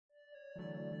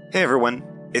Hey everyone,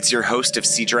 it's your host of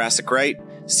See Jurassic Right,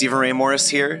 Stephen Ray Morris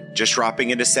here, just dropping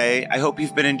in to say I hope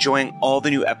you've been enjoying all the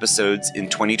new episodes in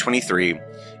 2023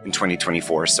 and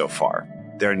 2024 so far.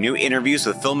 There are new interviews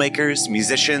with filmmakers,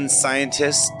 musicians,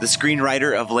 scientists, the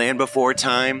screenwriter of Land Before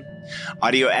Time,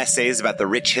 audio essays about the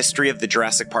rich history of the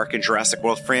Jurassic Park and Jurassic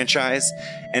World franchise,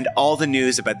 and all the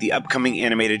news about the upcoming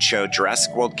animated show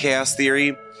Jurassic World Chaos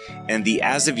Theory and the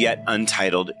as-of-yet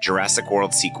untitled Jurassic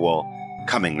World sequel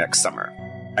coming next summer.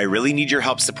 I really need your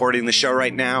help supporting the show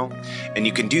right now, and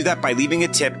you can do that by leaving a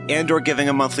tip and or giving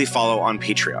a monthly follow on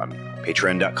Patreon,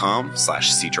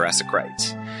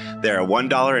 patreon.com/SeeJurassicRight. There are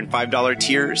 $1 and $5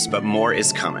 tiers, but more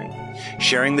is coming.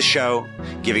 Sharing the show,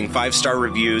 giving 5-star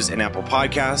reviews in Apple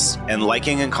Podcasts, and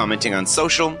liking and commenting on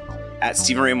social at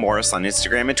Stephen Ray Morris on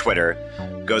Instagram and Twitter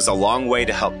goes a long way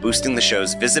to help boosting the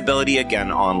show's visibility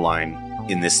again online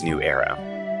in this new era.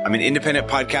 I'm an independent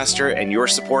podcaster, and your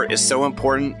support is so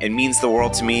important and means the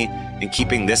world to me in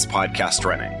keeping this podcast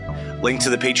running. Link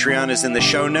to the Patreon is in the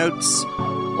show notes.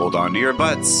 Hold on to your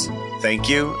butts. Thank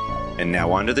you. And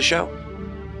now on to the show.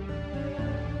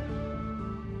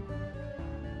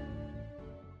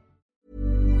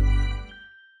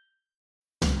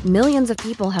 Millions of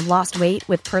people have lost weight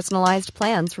with personalized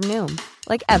plans from Noom.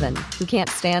 Like Evan, who can't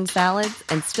stand salads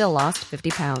and still lost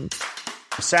 50 pounds.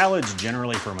 Salads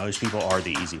generally for most people are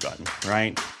the easy button,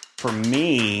 right? For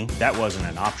me, that wasn't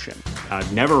an option. I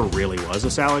never really was a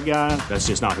salad guy. That's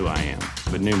just not who I am.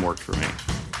 But Noom worked for me.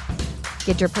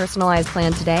 Get your personalized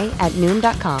plan today at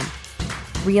Noom.com.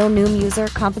 Real Noom user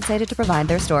compensated to provide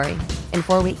their story. In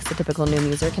 4 weeks, the typical Noom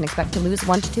user can expect to lose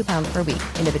 1 to 2 pounds per week.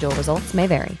 Individual results may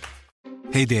vary.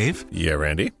 Hey, Dave. Yeah,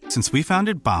 Randy. Since we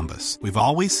founded Bombas, we've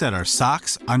always said our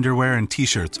socks, underwear, and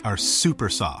T-shirts are super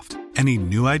soft. Any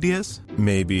new ideas?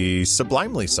 Maybe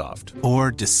sublimely soft. Or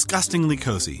disgustingly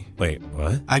cozy. Wait,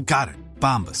 what? I got it.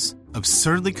 Bombas.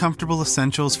 Absurdly comfortable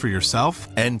essentials for yourself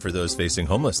and for those facing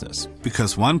homelessness.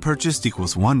 Because one purchased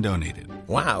equals one donated.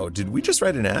 Wow, did we just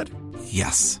write an ad?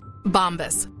 Yes.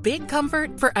 Bombas. Big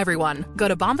comfort for everyone. Go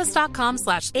to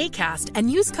bombas.com/ACAST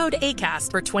and use code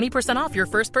ACAST for 20% off your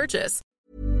first purchase.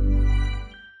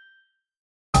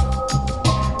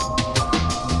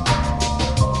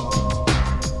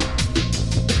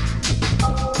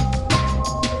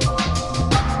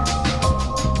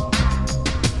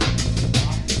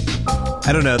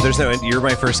 I don't know. You're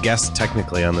my first guest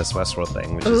technically on this Westworld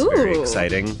thing, which is very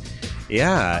exciting.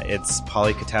 Yeah, it's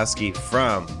Polly Katowski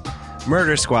from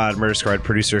Murder Squad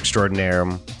producer extraordinaire.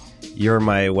 You're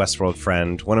my Westworld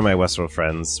friend, one of my Westworld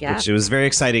friends, which it was very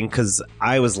exciting because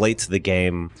I was late to the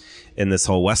game in this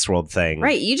whole Westworld thing.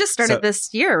 Right. You just started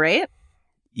this year, right?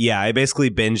 Yeah, I basically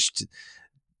binged.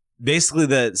 Basically,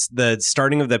 the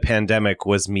starting of the pandemic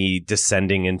was me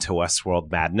descending into Westworld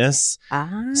madness.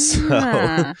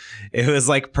 So it was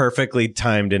like perfectly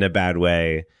timed in a bad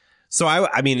way. So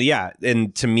I mean, yeah.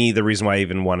 And to me, the reason why I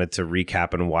even wanted to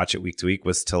recap and watch it week to week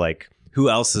was to like,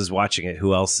 who else is watching it?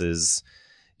 Who else is,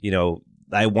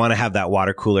 I want to have that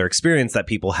water cooler experience that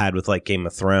people had with like Game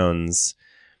of Thrones.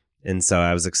 And so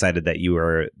I was excited that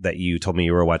you told me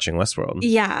you were watching Westworld.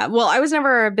 Yeah. Well, I was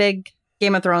never a big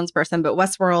Game of Thrones person, but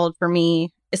Westworld for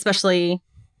me, especially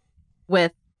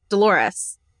with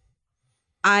Dolores,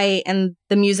 and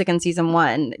the music in season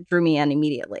 1 drew me in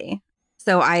immediately.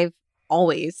 So I've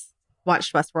always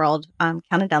watched Westworld,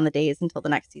 counted down the days until the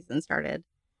next season started.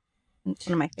 It's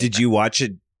one of my favorites. Did you watch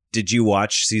it? Did you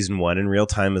watch season 1 in real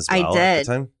time as well? I did. At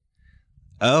the time?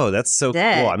 Oh, that's so cool.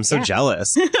 I'm so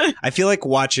jealous. I feel like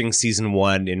watching season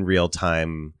 1 in real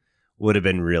time would have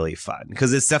been really fun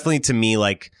because it's definitely, to me,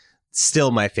 like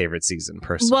still my favorite season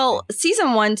personally. Well,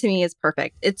 season 1 to me is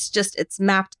perfect. It's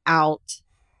mapped out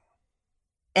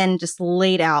and just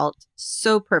laid out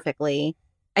so perfectly.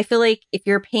 I feel like if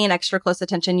you're paying extra close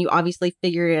attention, you obviously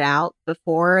figure it out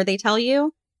before they tell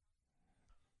you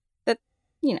that,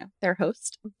 they're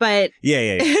host. But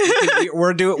yeah.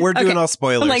 We're doing all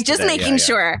spoilers. I'm like, just today. making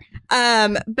sure.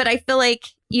 But I feel like,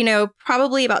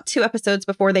 probably about 2 episodes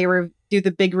before they do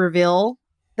the big reveal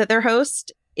that they're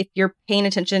host, if you're paying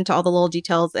attention to all the little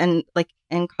details, and like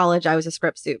in college, I was a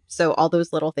script soup. So all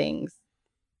those little things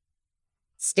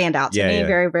stand out to me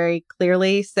very, very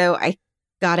clearly. So I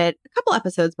got it a couple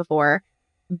episodes before,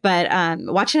 but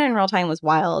watching it in real time was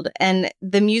wild. And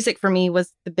the music for me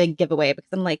was the big giveaway because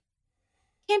I'm like,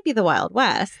 can't be the Wild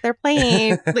West. They're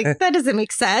playing like that doesn't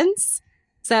make sense.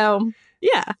 So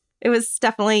yeah, it was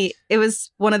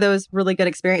one of those really good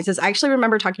experiences. I actually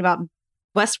remember talking about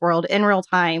Westworld in real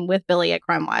time with Billy at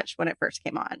Crime Watch when it first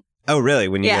came on. Oh, really?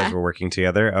 When you guys were working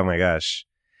together? Oh my gosh.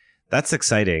 That's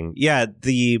exciting. Yeah,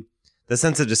 the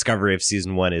sense of discovery of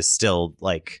season 1 is still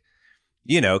like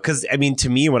You know, because I mean, to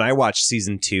me, when I watched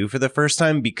season 2 for the first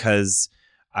time, because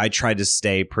I tried to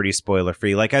stay pretty spoiler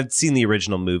free. Like, I'd seen the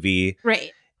original movie,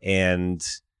 right? And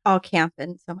all camp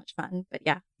and so much fun, but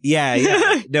yeah.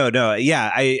 No,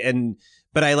 yeah.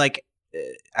 But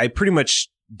I pretty much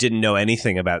didn't know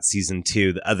anything about season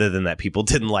 2 other than that people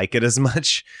didn't like it as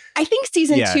much. I think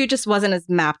season 2 just wasn't as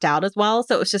mapped out as well,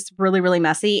 so it was just really, really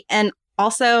messy. And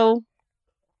also,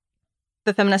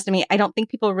 the feminist in me, I don't think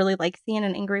people really like seeing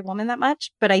an angry woman that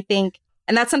much, but I think,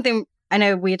 and that's something I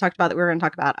know we had talked about that we were going to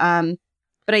talk about.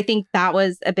 But I think that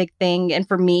was a big thing, and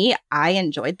for me, I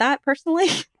enjoyed that personally.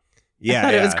 Yeah, I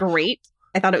thought it was great.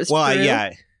 I thought it was true.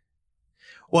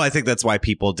 Well, I think that's why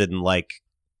people didn't like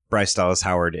Bryce Dallas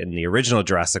Howard in the original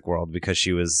Jurassic World,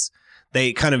 because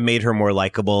they kind of made her more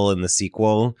likable in the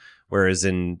sequel. Whereas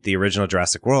in the original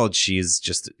Jurassic World, she's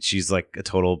like a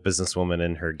total businesswoman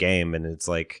in her game. And it's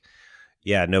like,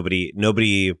 yeah,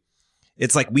 nobody,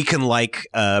 it's like we can like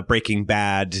Breaking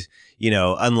Bad,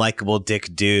 unlikable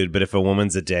dick dude. But if a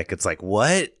woman's a dick, it's like,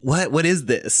 what is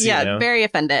this? Yeah, very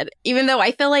offended. Even though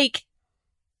I feel like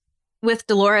with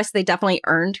Dolores, they definitely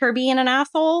earned her being an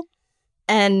asshole,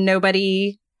 and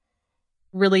nobody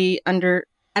really I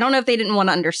don't know if they didn't want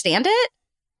to understand it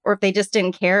or if they just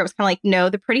didn't care. It was kind of like, no,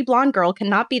 the pretty blonde girl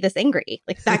cannot be this angry.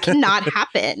 Like, that cannot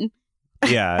happen.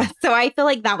 Yeah. So I feel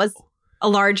like that was a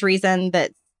large reason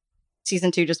that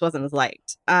season 2 just wasn't as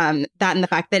liked. That and the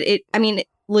fact that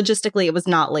logistically, it was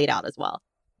not laid out as well.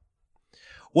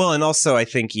 Well, and also I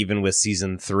think even with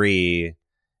season 3,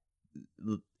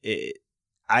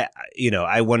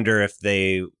 I wonder if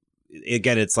they,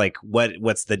 again, it's like,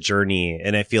 what's the journey?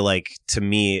 And I feel like, to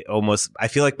me, I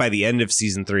feel like by the end of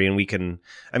season 3, and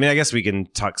I guess we can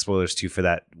talk spoilers too for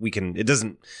that. It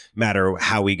doesn't matter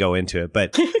how we go into it,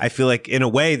 but I feel like in a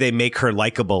way they make her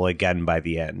likable again by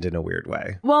the end, in a weird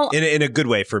way. Well, in a good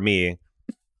way for me.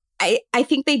 I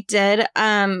think they did.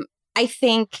 I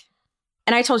think,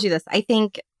 and I told you this, I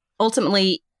think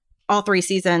ultimately all 3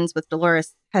 seasons with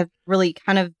Dolores have really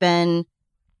kind of been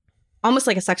almost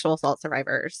like a sexual assault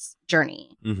survivor's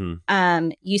journey. Mm-hmm.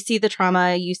 You see the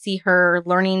trauma, you see her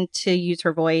learning to use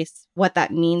her voice, what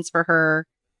that means for her.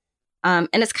 And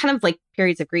it's kind of like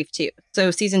periods of grief too. So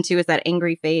season 2 is that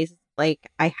angry phase. Like,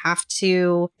 I have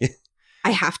to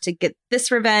get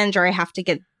this revenge, or I have to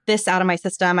get this out of my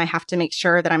system. I have to make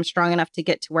sure that I'm strong enough to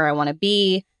get to where I want to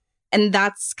be. And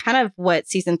that's kind of what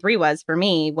season 3 was for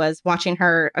me, was watching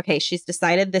her. Okay, she's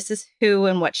decided this is who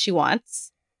and what she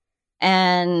wants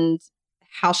and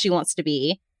how she wants to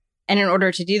be. And in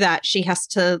order to do that, she has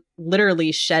to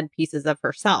literally shed pieces of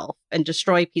herself and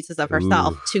destroy pieces of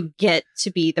herself to get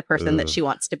to be the person that she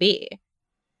wants to be.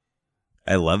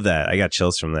 I love that. I got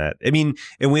chills from that. I mean,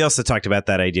 and we also talked about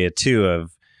that idea too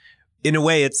of, in a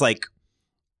way, it's like,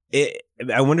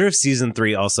 I wonder if season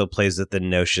 3 also plays with the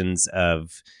notions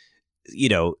of,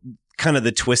 kind of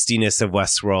the twistiness of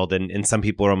Westworld. And some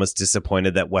people are almost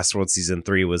disappointed that Westworld season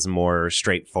 3 was more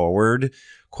straightforward,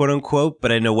 quote unquote.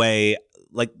 But in a way,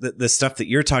 like the stuff that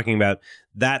you're talking about,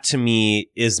 that to me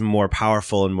is more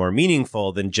powerful and more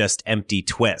meaningful than just empty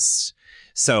twists.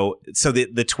 So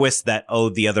the twist that,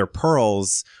 the other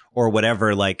pearls or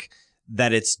whatever, like,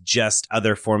 that it's just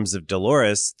other forms of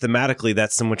Dolores, thematically,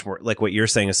 that's so much more, like what you're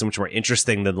saying, is so much more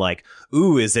interesting than like,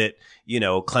 is it,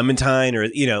 Clementine, or,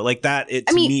 like that,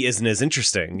 to me isn't as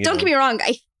interesting. Don't get me wrong.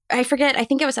 I forget. I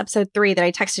think it was episode 3 that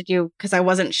I texted you because I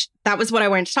wasn't, that was what I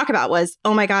wanted to talk about was,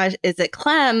 oh my gosh, is it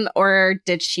Clem, or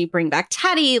did she bring back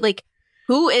Teddy? Like,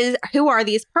 who are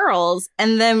these pearls?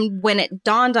 And then when it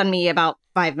dawned on me about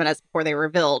 5 minutes before they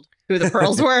revealed who the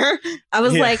pearls were, I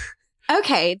was like,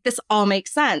 okay, this all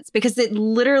makes sense, because it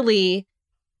literally,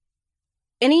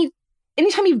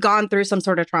 anytime you've gone through some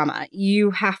sort of trauma,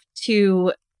 you have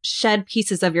to shed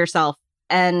pieces of yourself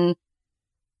and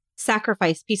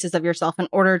sacrifice pieces of yourself in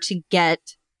order to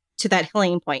get to that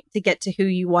healing point, to get to who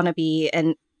you want to be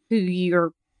and who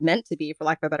you're meant to be, for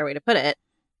lack of a better way to put it.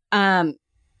 And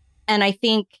I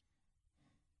think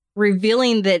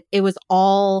revealing that it was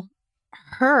all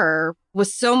her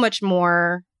was so much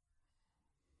more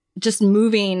just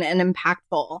moving and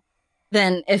impactful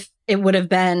than if it would have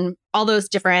been all those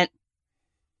different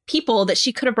people that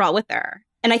she could have brought with her.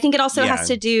 And I think it also has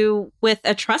to do with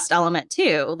a trust element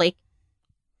too. Like,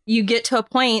 you get to a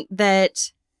point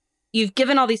that you've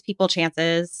given all these people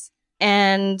chances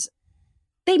and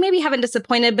they maybe haven't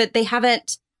disappointed, but they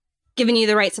haven't given you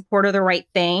the right support or the right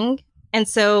thing. And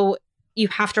so you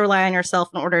have to rely on yourself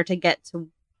in order to get to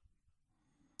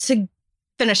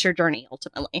finish your journey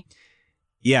ultimately.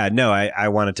 Yeah, no, I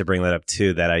wanted to bring that up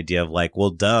too. That idea of like, well,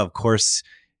 duh, of course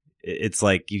it's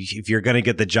like if you're going to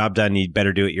get the job done, you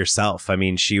better do it yourself. I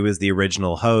mean, she was the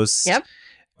original host. Yep.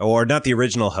 Or not the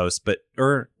original host, but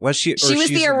or was she? Or she was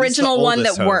the original one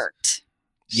that worked.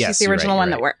 Yes, she's the original one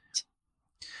that worked.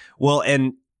 Well,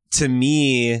 and to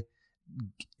me,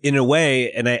 in a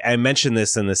way, and I mentioned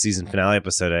this in the season finale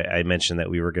episode, I mentioned that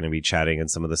we were going to be chatting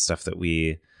and some of the stuff that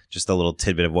just a little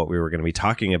tidbit of what we were going to be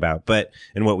talking about,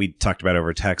 and what we talked about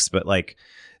over text. But like,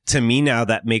 to me now,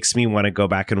 that makes me want to go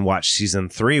back and watch season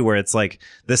 3, where it's like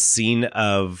the scene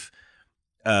of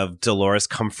Dolores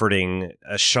comforting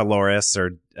Shaloris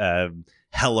or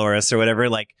Heloris or whatever.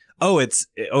 Like,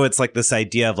 it's like this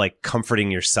idea of like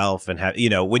comforting yourself and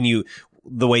when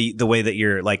the way that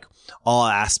you're like all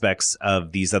aspects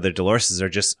of these other Doloreses are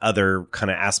just other kind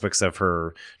of aspects of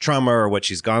her trauma or what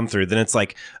she's gone through. Then it's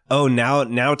like,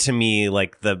 now to me,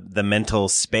 like the mental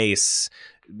space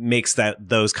makes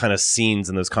those kind of scenes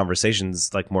and those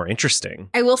conversations like more interesting.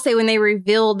 I will say when they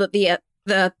revealed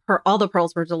that all the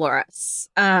pearls were Dolores,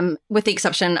 with the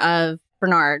exception of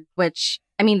Bernard, which,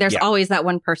 I mean, there's always that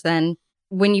one person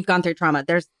when you've gone through trauma.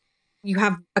 You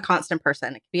have a constant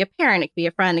person. It could be a parent, it could be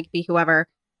a friend, it could be whoever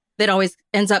that always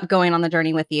ends up going on the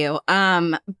journey with you.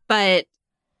 But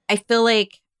I feel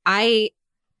like I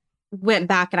went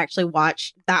back and actually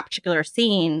watched that particular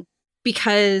scene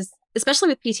because, especially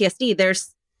with PTSD,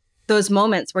 there's those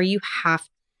moments where you have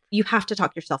to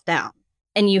talk yourself down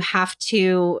and you have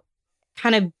to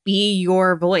kind of be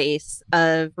your voice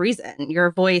of reason,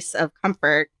 your voice of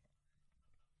comfort,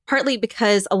 partly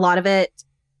because a lot of it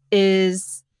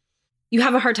is you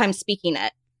have a hard time speaking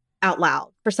it out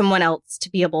loud for someone else to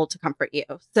be able to comfort you.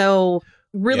 So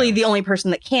really the only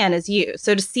person that can is you.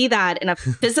 So to see that in a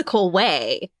physical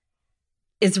way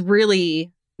is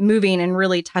really moving and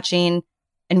really touching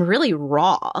and really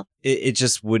raw. It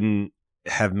just wouldn't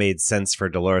have made sense for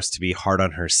Dolores to be hard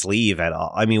on her sleeve at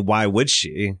all. I mean, why would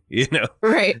she?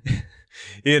 Right.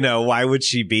 Why would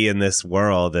she be in this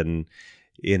world? And,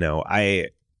 I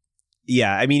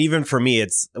mean, even for me,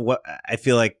 it's what I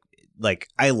feel like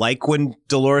I like when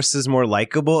Dolores is more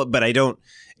likable, but I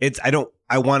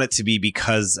want it to be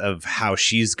because of how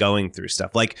she's going through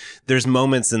stuff. Like there's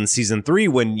moments in season 3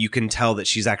 when you can tell that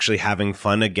she's actually having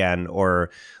fun again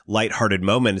or lighthearted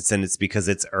moments. And it's because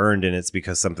it's earned and it's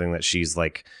because something that she's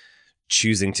like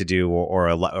choosing to do or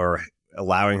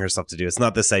allowing herself to do. It's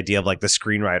not this idea of like the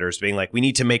screenwriters being like, we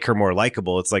need to make her more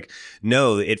likable. It's like,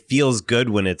 no, it feels good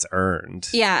when it's earned.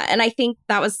 Yeah. And I think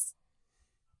that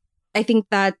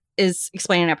is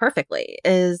explaining it perfectly.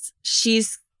 Is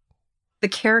she's the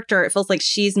character, it feels like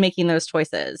she's making those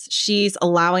choices. She's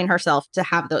allowing herself to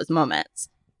have those moments.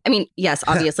 I mean, yes,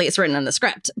 obviously it's written in the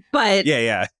script, but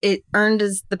it earned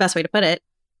is the best way to put it.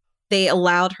 They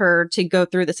allowed her to go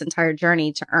through this entire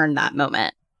journey to earn that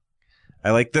moment.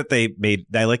 I like that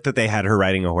they had her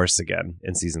riding a horse again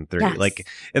in season 3. Yes. Like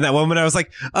in that moment, I was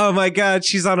like, oh my God,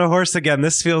 she's on a horse again.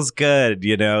 This feels good.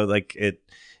 Like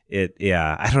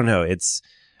I don't know.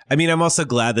 I'm also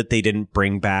glad that they didn't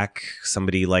bring back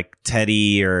somebody like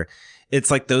Teddy, or it's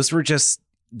like those are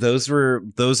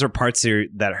parts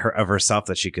of herself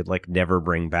that she could like never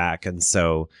bring back. And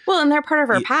so, and they're part of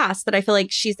her past that I feel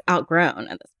like she's outgrown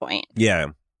at this point. Yeah.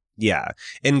 Yeah.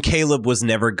 And Caleb was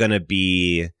never going to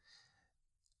be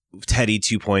Teddy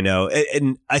 2.0.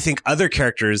 And I think other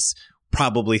characters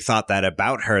probably thought that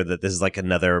about her, that this is like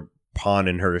another pawn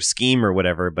in her scheme or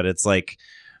whatever. But it's like,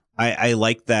 I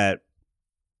like that,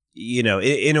 in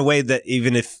a way that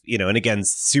even if, and again,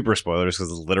 super spoilers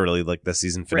because it's literally like the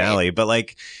season finale, right. But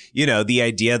like, the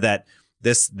idea that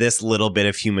this little bit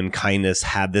of human kindness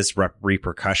had this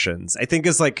repercussions, I think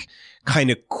is like kind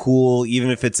of cool,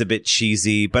 even if it's a bit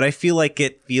cheesy, but I feel like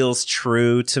it feels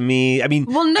true to me. I mean,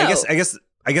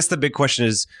 I guess the big question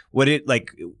is, it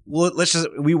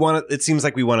seems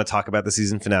like we want to talk about the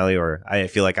season finale, or I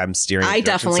feel like I'm steering. I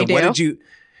definitely do.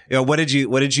 What did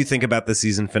you think about the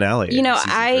season finale?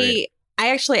 I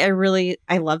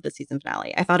love the season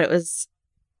finale. I thought it was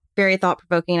very thought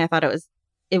provoking. I thought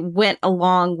it went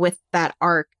along with that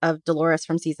arc of Dolores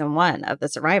from season 1 of The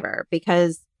Survivor,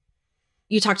 because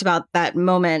you talked about that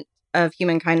moment of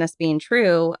human kindness being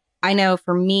true. I know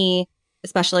for me,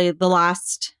 especially the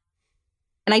last,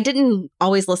 and I didn't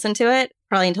always listen to it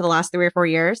probably until the last 3 or 4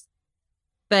 years,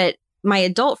 but my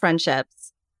adult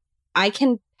friendships, I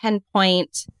can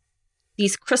pinpoint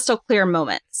these crystal clear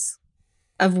moments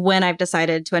of when I've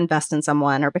decided to invest in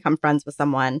someone or become friends with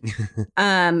someone.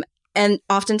 And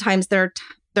oftentimes there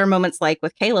are moments like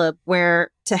with Caleb where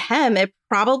to him, it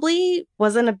probably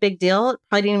wasn't a big deal. It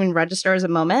probably didn't even register as a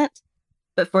moment.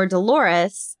 But for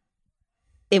Dolores,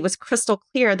 it was crystal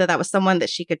clear that was someone that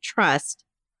she could trust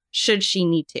should she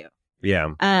need to.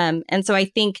 Yeah. And so I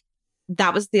think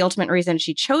that was the ultimate reason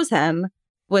she chose him,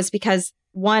 was because,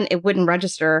 one, it wouldn't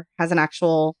register as an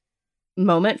actual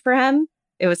moment for him.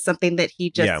 It was something that he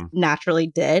just naturally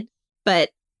did. But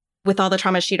with all the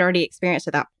trauma she'd already experienced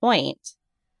at that point,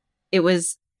 it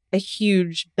was a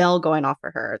huge bell going off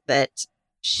for her that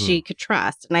she could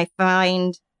trust. And I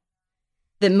find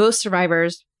that most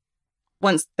survivors,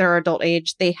 once they're adult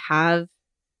age, they have,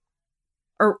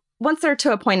 or once they're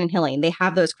to a point in healing, they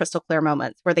have those crystal clear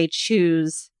moments where they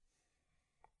choose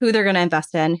who they're going to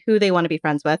invest in, who they want to be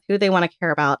friends with, who they want to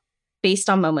care about, based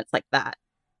on moments like that.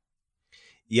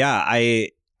 Yeah,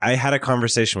 I had a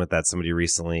conversation with somebody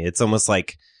recently. It's almost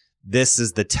like this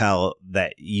is the tell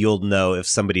that you'll know if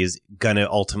somebody is going to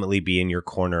ultimately be in your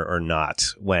corner or not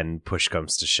when push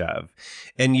comes to shove.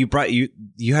 And you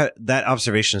had that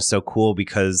observation is so cool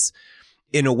because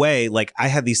in a way, like I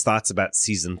had these thoughts about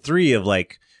season 3 of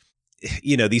like,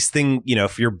 these things,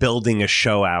 if you're building a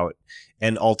show out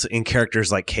and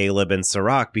characters like Caleb and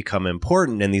Serac become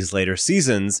important in these later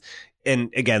seasons.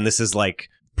 And again, this is like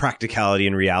practicality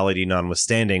and reality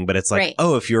notwithstanding, but it's like,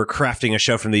 if you were crafting a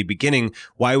show from the beginning,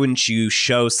 why wouldn't you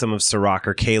show some of Serac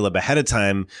or Caleb ahead of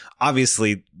time?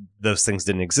 Obviously, those things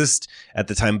didn't exist at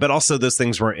the time, but also those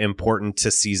things weren't important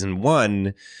to season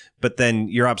 1. But then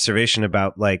your observation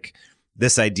about like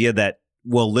this idea that,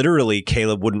 well, literally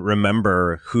Caleb wouldn't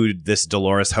remember who this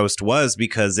Dolores host was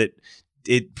because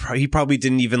he probably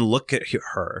didn't even look at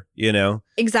her,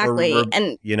 Exactly.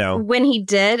 And when he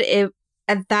did,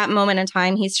 at that moment in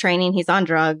time, he's training, he's on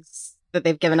drugs that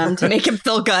they've given him to make him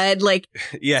feel good, so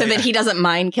that he doesn't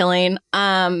mind killing.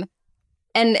 And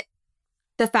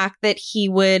the fact that he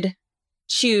would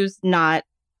choose not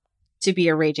to be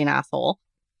a raging asshole,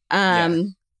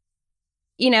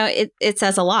 it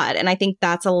says a lot. And I think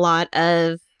that's a lot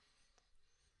of,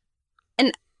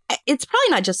 and it's probably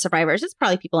not just survivors, it's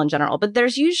probably people in general, but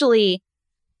there's usually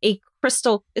a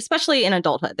crystal, especially in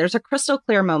adulthood, there's a crystal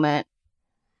clear moment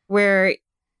where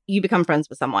you become friends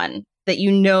with someone that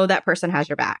that person has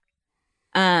your back.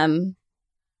 One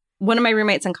of my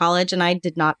roommates in college and I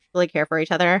did not really care for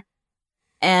each other.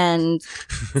 And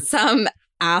some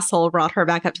asshole brought her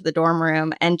back up to the dorm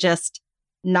room and just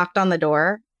knocked on the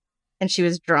door. And she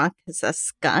was drunk as a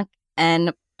skunk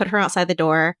and put her outside the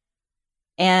door.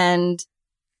 And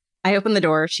I opened the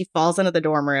door. She falls into the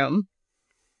dorm room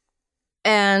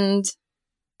and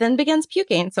then begins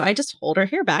puking. So I just hold her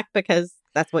hair back because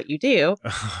that's what you do.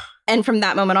 And from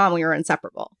that moment on, we were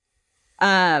inseparable.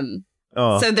 So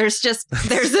there's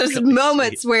those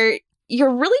moments where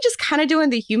you're really just kind of doing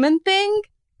the human thing.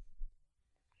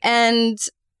 And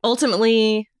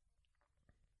ultimately,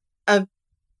 a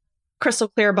crystal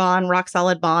clear bond, rock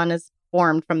solid bond is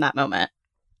formed from that moment.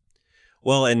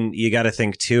 Well, and you got to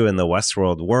think, too, in the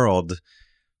Westworld world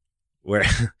where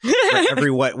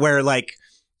like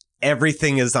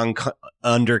everything is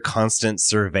under constant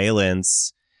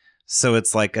surveillance. So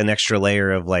it's like an extra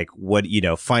layer of like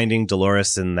finding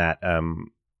Dolores in that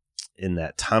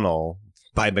tunnel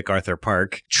by MacArthur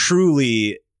Park.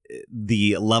 Truly,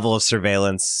 the level of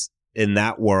surveillance in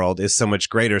that world is so much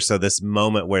greater. So this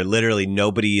moment where literally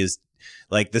nobody is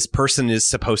like, this person is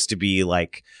supposed to be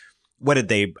like, what did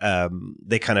they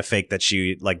kind of fake that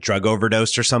she like drug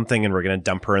overdosed or something, and we're going to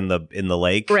dump her in the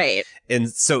lake. Right. And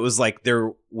so it was like,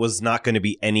 there was not going to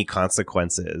be any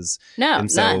consequences. No,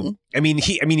 and so, none. I mean,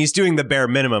 he's doing the bare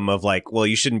minimum of like, well,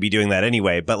 you shouldn't be doing that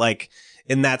anyway. But like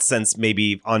in that sense,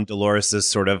 maybe on Dolores's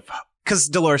sort of, because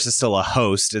Dolores is still a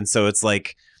host. And so it's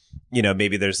like,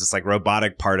 maybe there's this like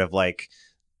robotic part of like,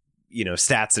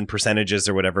 stats and percentages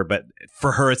or whatever. But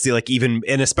for her, it's like even,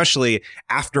 and especially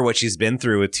after what she's been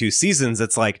through with 2 seasons,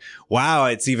 it's like, wow,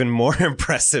 it's even more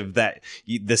impressive that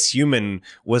this human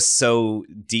was so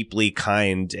deeply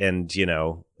kind and,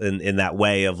 in that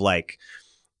way of like,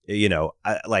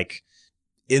 like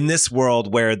in this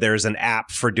world where there's an app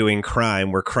for doing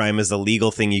crime, where crime is a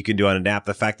legal thing you can do on an app,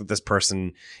 the fact that this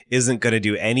person isn't going to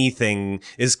do anything,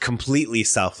 is completely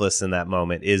selfless in that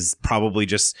moment, is probably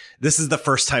just, this is the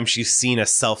first time she's seen a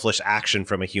selfish action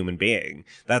from a human being.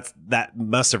 That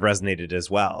must have resonated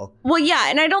as well. Well, yeah.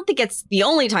 And I don't think it's the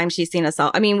only time she's seen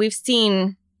I mean, we've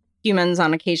seen humans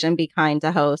on occasion be kind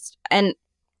to host. And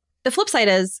the flip side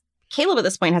is Caleb at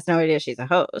this point has no idea she's a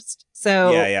host.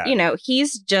 So,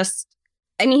 he's just,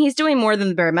 he's doing more than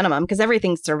the bare minimum because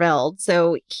everything's surveilled.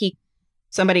 So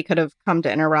somebody could have come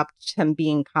to interrupt him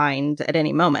being kind at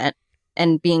any moment.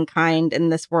 And being kind in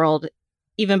this world,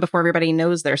 even before everybody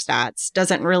knows their stats,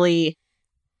 doesn't really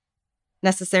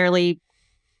necessarily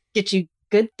get you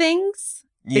good things.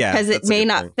 Because it may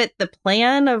not fit the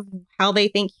plan of how they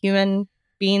think human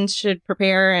beings should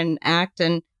prepare and act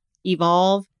and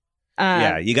evolve.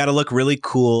 Yeah, you got to look really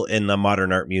cool in the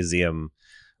modern art museum.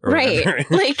 Right.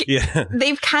 Like, yeah.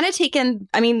 they've kind of taken,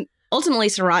 I mean, ultimately,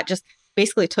 Surratt just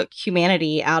basically took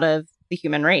humanity out of the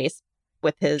human race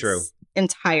with his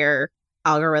entire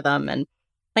algorithm and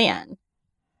plan.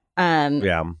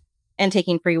 Yeah. And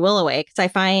taking free will away. Because I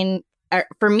find,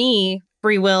 for me,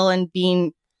 free will and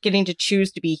getting to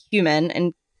choose to be human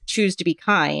and choose to be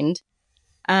kind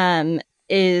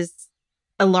is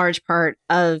a large part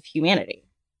of humanity.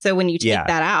 So when you take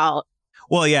that out.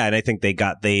 Well, yeah, and I think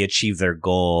they achieved their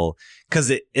goal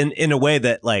because in a way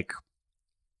that, like,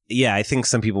 yeah, I think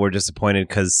some people were disappointed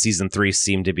because season 3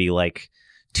 seemed to be like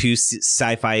too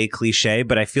sci-fi cliche,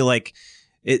 but I feel like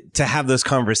to have those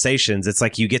conversations, it's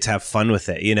like you get to have fun with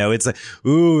it. You know, it's like,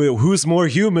 ooh, who's more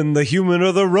human, the human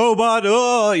or the robot?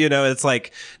 Oh, you know, it's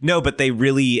like, no, but they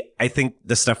really, I think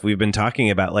the stuff we've been talking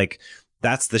about, like,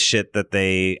 that's the shit that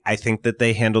I think that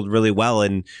they handled really well.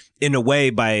 And in a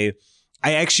way, I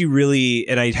actually really,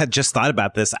 and I had just thought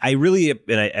about this. I really,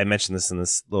 and I mentioned this in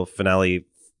this little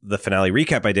the finale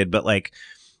recap I did, but like,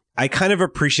 I kind of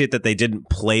appreciate that they didn't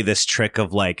play this trick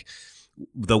of like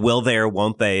the will they or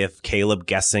won't they of Caleb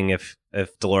guessing if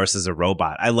Dolores is a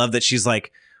robot. I love that she's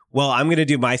like, well, I'm going to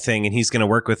do my thing and he's going to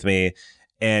work with me.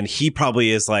 And he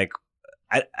probably is like,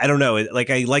 I don't know.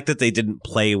 Like, I like that they didn't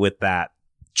play with that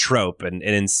trope. And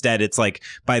instead it's like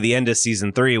by the end of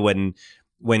season 3,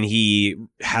 when he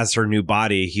has her new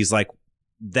body, he's like,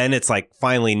 then it's like,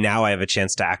 finally, now I have a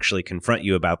chance to actually confront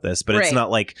you about this. But it's not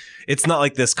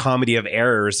like this comedy of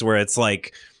errors where it's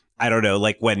like, I don't know,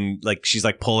 like when like she's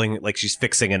like pulling, like she's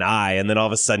fixing an eye, and then all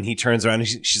of a sudden he turns around and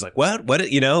she's like,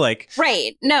 what, you know, like.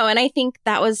 Right. No. And I think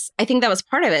that was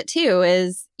part of it too,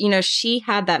 is, you know, she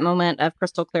had that moment of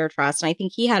crystal clear trust. And I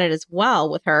think he had it as well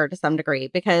with her to some degree,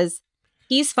 because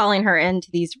he's following her into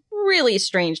these really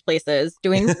strange places,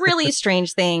 doing really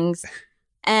strange things,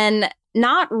 and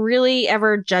not really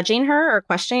ever judging her or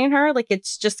questioning her. Like,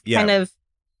 it's just kind of,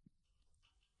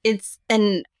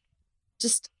 and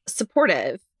just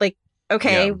supportive. Like,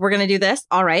 okay, we're going to do this.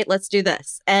 All right, let's do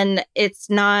this. And it's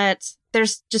not,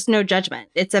 there's just no judgment.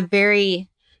 It's a very,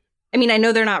 I mean, I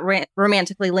know they're not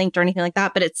romantically linked or anything like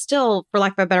that, but it's still, for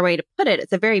lack of a better way to put it,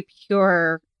 it's a very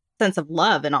pure sense of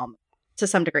love and all, to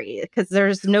some degree, because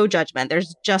there's no judgment.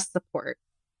 There's just support.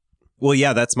 Well,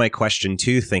 yeah, that's my question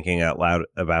too, thinking out loud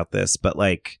about this. But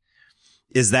like,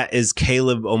 is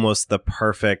Caleb almost the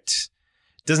perfect,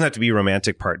 doesn't have to be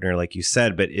romantic partner, like you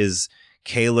said, but is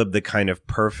Caleb the kind of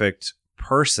perfect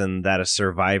person that a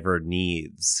survivor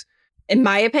needs? In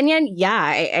my opinion, yeah,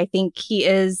 I think he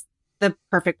is the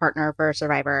perfect partner for a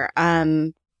survivor.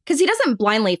 Because he doesn't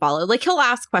blindly follow. Like, he'll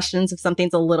ask questions if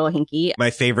something's a little hinky. My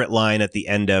favorite line at the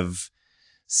end of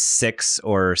 6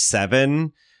 or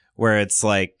 7, where it's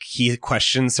like he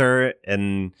questions her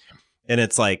and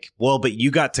it's like, well, but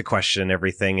you got to question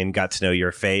everything and got to know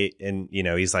your fate. And, you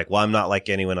know, he's like, well, I'm not like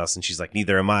anyone else. And she's like,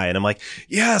 neither am I. And I'm like,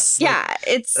 yes. Yeah. Like,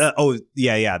 it's.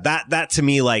 That to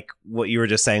me, like what you were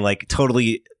just saying, like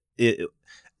totally.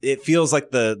 It feels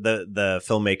like the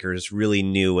filmmakers really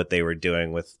knew what they were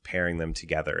doing with pairing them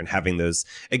together and having those.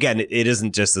 Again, it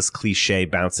isn't just this cliche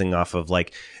bouncing off of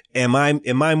like, am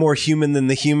I more human than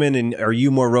the human, and are you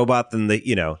more robot than the,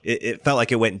 you know? It felt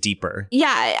like it went deeper.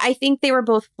 Yeah, I think they were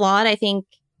both flawed. I think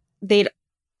they'd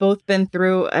both been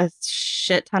through a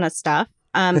shit ton of stuff,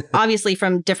 obviously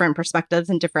from different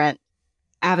perspectives and different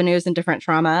avenues and different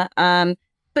trauma.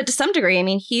 But to some degree, I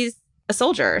mean, he's a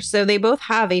soldier, so they both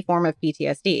have a form of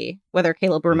PTSD, whether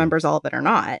Caleb remembers all of it or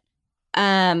not.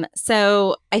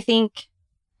 So I think,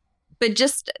 but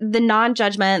just the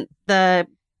non-judgment, the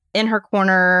in her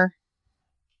corner,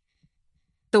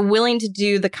 the willing to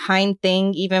do the kind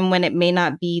thing even when it may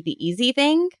not be the easy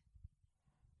thing.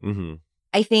 Mm-hmm.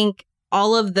 I think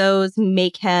all of those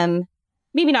make him,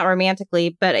 maybe not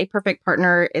romantically, but a perfect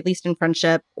partner, at least in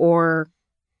friendship or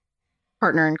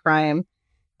partner in crime.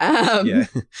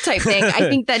 Type thing. I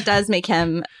think that does make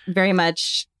him very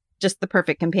much just the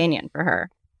perfect companion for her.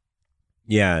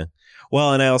 Yeah.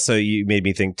 Well, and you made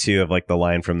me think too of like the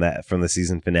line from the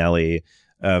season finale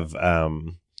of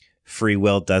free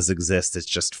will does exist. It's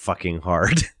just fucking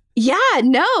hard. Yeah,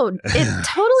 no, it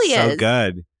totally is. So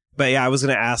good. But yeah, I was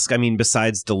going to ask, I mean,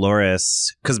 besides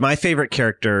Dolores, because my favorite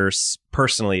character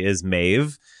personally is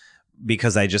Maeve,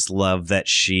 because I just love that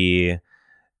she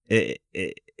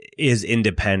is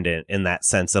independent in that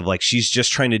sense of like she's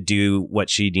just trying to do what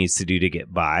she needs to do to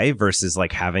get by versus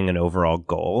like having an overall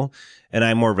goal. And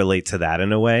I more relate to that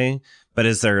in a way. But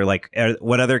is there like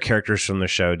what other characters from the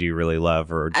show do you really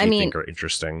love or do you think are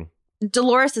interesting?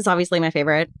 Dolores is obviously my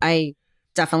favorite. I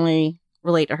definitely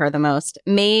relate to her the most.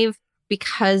 Maeve,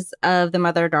 because of the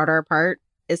mother-daughter part,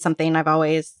 is something that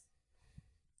always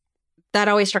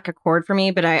struck a chord for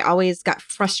me, but I always got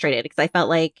frustrated because I felt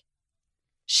like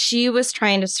she was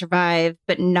trying to survive,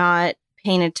 but not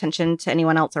paying attention to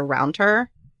anyone else around her.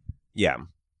 Yeah.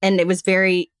 And it was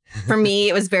for me,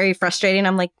 it was very frustrating.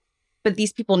 I'm like, but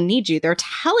these people need you. They're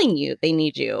telling you they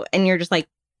need you. And you're just like,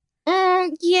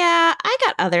 yeah, I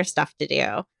got other stuff to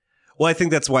do. Well, I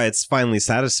think that's why it's finally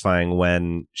satisfying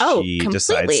when she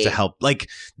decides to help. Like,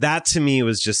 that to me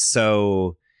was just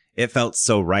it felt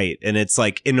so right. And it's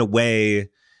like, in a way,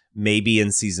 maybe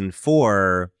in season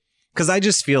 4, because I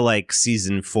just feel like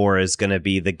season 4 is going to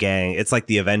be the gang. It's like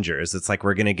the Avengers. It's like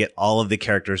we're going to get all of the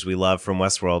characters we love from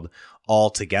Westworld all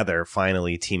together,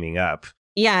 finally teaming up.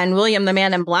 Yeah, and William the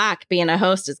Man in Black being a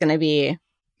host is going to be,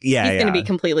 he's going to be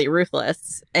completely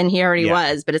ruthless. And he already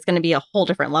was, but it's going to be a whole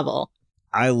different level.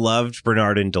 I loved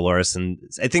Bernard and Dolores, and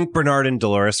I think Bernard and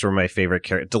Dolores were my favorite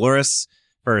character. Dolores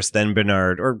first, then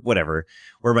Bernard, or whatever,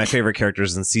 were my favorite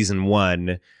characters in season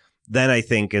 1. Then I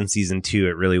think in season 2,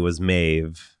 it really was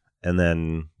Maeve. And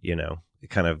then, it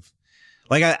kind of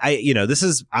like I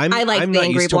like the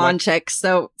angry blonde chick.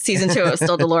 So season 2, it was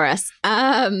still Dolores.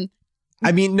 I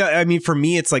mean, for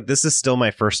me, it's like this is still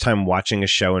my first time watching a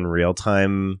show in real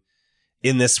time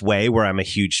in this way where I'm a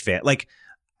huge fan. Like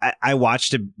I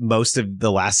watched most of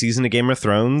the last season of Game of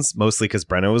Thrones, mostly because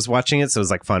Brenna was watching it. So it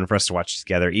was like fun for us to watch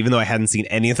together, even though I hadn't seen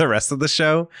any of the rest of the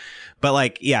show. But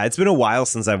like, yeah, it's been a while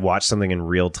since I've watched something in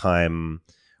real time.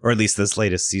 Or at least this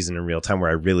latest season in real time where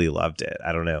I really loved it.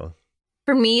 I don't know.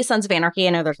 For me, Sons of Anarchy,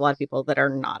 I know there's a lot of people that are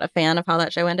not a fan of how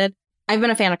that show ended. I've been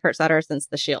a fan of Kurt Sutter since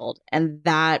The Shield. And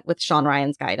that, with Sean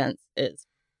Ryan's guidance, is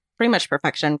pretty much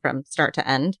perfection from start to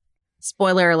end.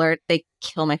 Spoiler alert, they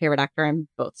kill my favorite actor in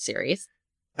both series.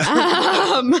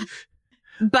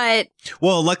 But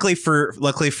well, luckily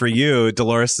for you,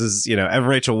 Dolores is, Evan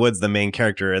Rachel Wood's the main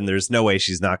character, and there's no way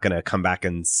she's not going to come back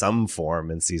in some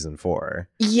form in season 4.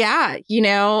 Yeah,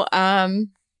 I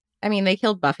mean, they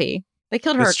killed Buffy. They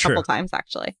killed her a couple times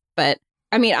actually, but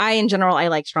I mean, I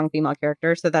like strong female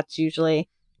characters, so that's usually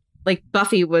like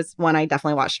Buffy was one I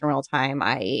definitely watched in real time.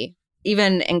 I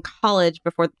even in college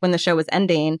when the show was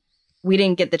ending, we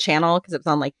didn't get the channel because it was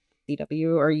on like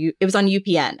CW or it was on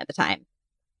UPN at the time.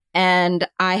 And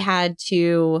I had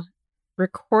to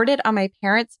record it on my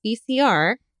parents'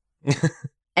 VCR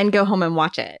and go home and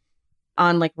watch it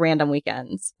on like random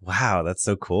weekends. Wow, that's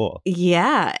so cool.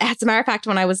 Yeah. As a matter of fact,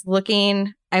 when I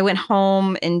went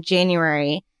home in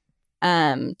January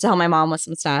to help my mom with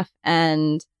some stuff.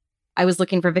 And I was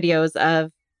looking for videos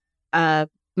of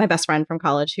my best friend from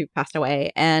college who passed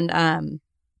away. And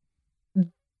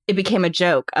it became a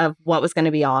joke of what was going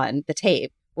to be on the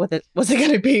tape. Was it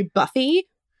going to be Buffy?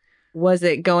 Was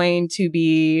it going to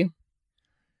be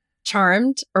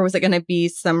Charmed, or was it going to be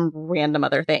some random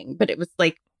other thing? But it was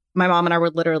like my mom and I were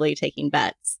literally taking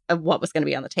bets of what was going to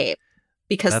be on the tape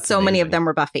because That's so amazing. Many of them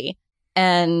were Buffy.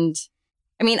 And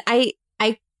I mean, I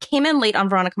came in late on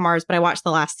Veronica Mars, but I watched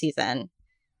the last season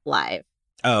live.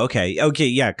 Oh, okay. Okay.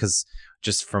 Yeah. Because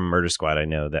just from Murder Squad, I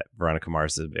know that Veronica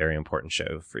Mars is a very important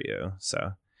show for you.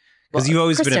 So. Because you've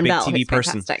always Kristen been a big Bell, TV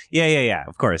person. Fantastic. Yeah,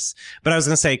 of course. But I was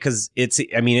going to say, because it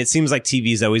seems like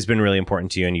TV's always been really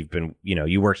important to you, and you've been,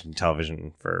 you worked in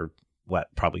television for what,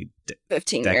 probably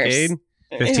 15 decade? years.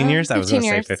 15 years? I was going to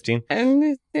say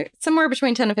 15. Somewhere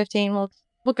between 10 and 15.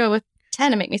 We'll go with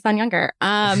 10 and make me sound younger.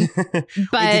 But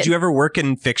Wait, did you ever work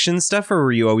in fiction stuff, or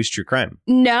were you always true crime?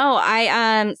 No,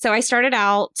 so I started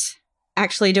out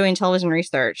actually doing television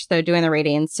research, so doing the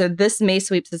ratings. So this May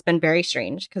Sweeps has been very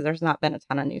strange because there's not been a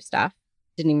ton of new stuff.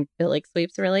 Didn't even feel like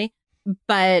Sweeps really.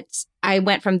 But I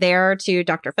went from there to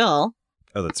Dr. Phil.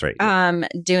 Oh, that's right.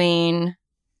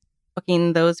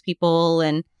 Booking those people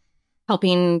and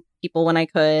helping people when I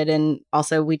could. And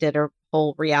also we did a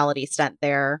whole reality stunt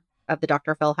there of the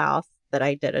Dr. Phil house that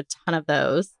I did a ton of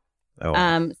those. Oh,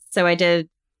 wow. So I did,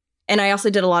 and I also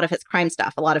did a lot of his crime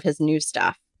stuff, a lot of his new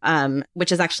stuff.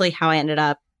 Which is actually how I ended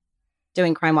up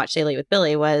doing Crime Watch Daily with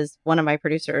Billy. Was one of my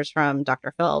producers from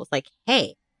Dr. Phil was like,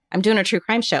 hey, I'm doing a true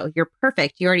crime show. You're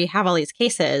perfect. You already have all these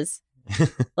cases.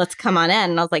 Let's come on in.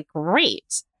 And I was like,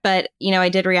 great. But, I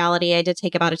did reality. I did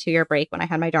take about a 2-year break when I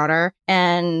had my daughter.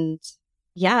 And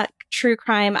yeah, true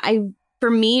crime. For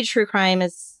me, true crime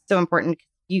is so important.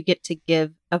 You get to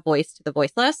give a voice to the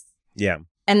voiceless. Yeah.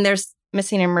 And there's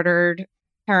missing and murdered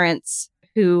parents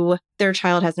who their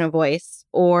child has no voice,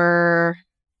 or,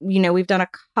 we've done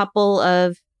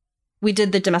we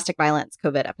did the domestic violence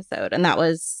COVID episode, and that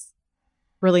was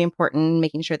really important,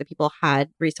 making sure that people had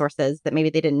resources that maybe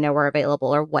they didn't know were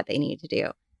available or what they needed to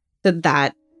do. So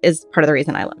that is part of the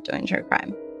reason I love doing true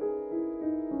crime.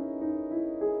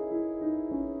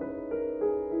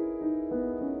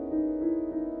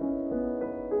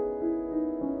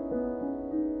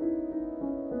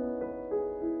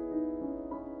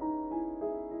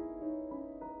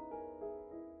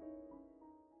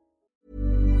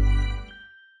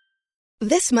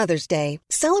 This Mother's Day,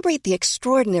 celebrate the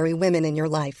extraordinary women in your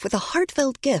life with a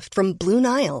heartfelt gift from Blue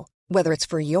Nile. Whether it's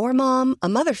for your mom, a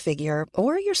mother figure,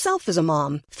 or yourself as a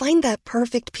mom, find that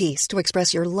perfect piece to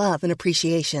express your love and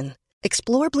appreciation.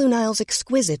 Explore Blue Nile's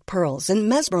exquisite pearls and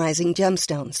mesmerizing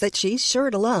gemstones that she's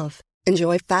sure to love.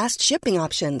 Enjoy fast shipping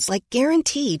options like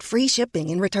guaranteed free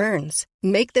shipping and returns.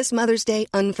 Make this Mother's Day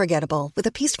unforgettable with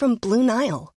a piece from Blue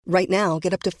Nile. Right now,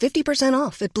 get up to 50%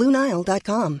 off at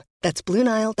BlueNile.com. That's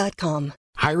BlueNile.com.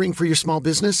 Hiring for your small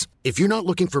business? If you're not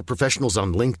looking for professionals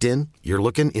on LinkedIn, you're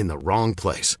looking in the wrong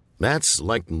place. That's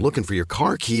like looking for your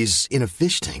car keys in a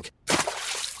fish tank.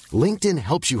 LinkedIn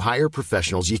helps you hire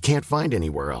professionals you can't find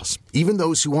anywhere else, even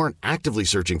those who aren't actively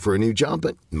searching for a new job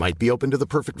but might be open to the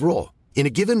perfect role. In a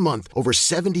given month, over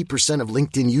 70% of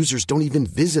LinkedIn users don't even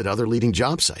visit other leading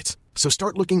job sites. So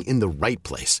start looking in the right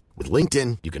place. With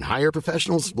LinkedIn, you can hire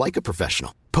professionals like a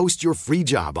professional. Post your free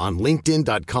job on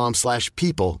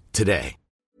linkedin.com/people today.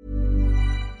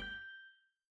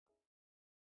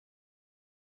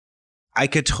 I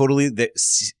could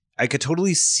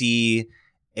totally see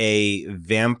a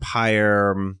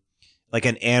vampire, like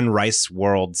an Anne Rice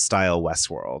world style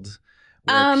Westworld,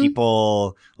 where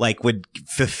people like would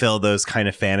fulfill those kind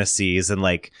of fantasies. And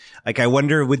like I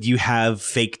wonder, would you have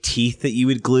fake teeth that you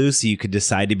would glue so you could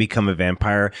decide to become a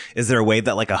vampire? Is there a way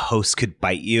that like a host could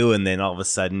bite you and then all of a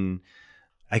sudden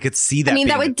I could see that? I mean,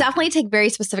 that would definitely take very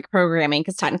specific programming,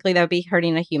 because technically that would be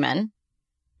hurting a human.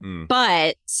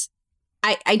 But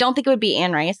I don't think it would be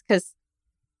Anne Rice, because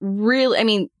really, I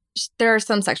mean, there are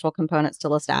some sexual components to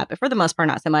Lestat, but for the most part,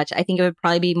 not so much. I think it would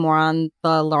probably be more on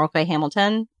the Laurel Faye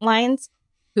Hamilton lines,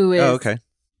 who is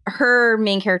her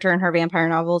main character in her vampire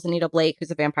novels. Anita Blake, who's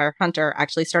a vampire hunter,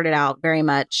 actually started out very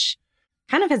much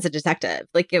kind of as a detective.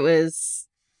 Like, it was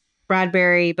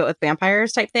Bradbury, but with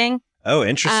vampires type thing. Oh,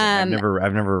 interesting. I've never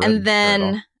read. And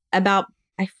then about,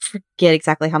 I forget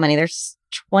exactly how many. There's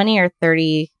 20 or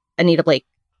 30 Anita Blake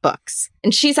books,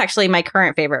 and she's actually my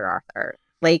current favorite author.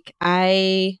 Like,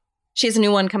 she has a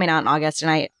new one coming out in August, and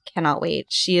I cannot wait.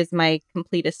 She is my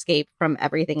complete escape from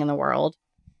everything in the world.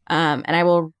 And I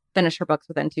will finish her books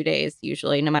within 2 days,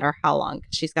 usually, no matter how long.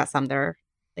 She's got some that are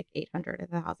like 800 to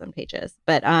 1,000 pages.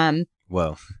 But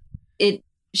whoa,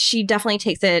 she definitely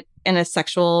takes it in a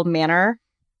sexual manner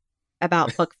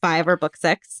about book 5 or book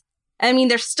 6. I mean,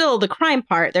 there's still the crime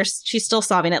part. She's still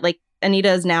solving it. Like, Anita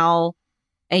is now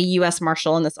a U.S.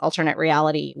 Marshal in this alternate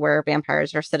reality where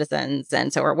vampires are citizens,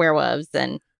 and so are werewolves.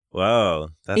 And whoa,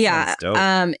 that sounds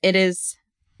dope. It is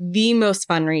the most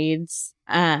fun reads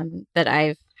that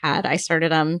I've had. I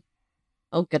started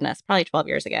oh goodness, probably 12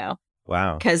 years ago.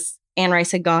 Wow. Because Anne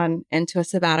Rice had gone into a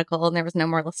sabbatical and there was no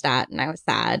more Lestat, and I was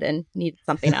sad and needed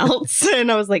something else.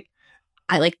 And I was like,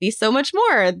 I like these so much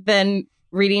more than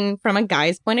reading from a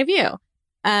guy's point of view,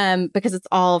 because it's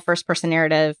all first person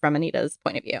narrative from Anita's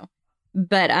point of view.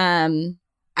 But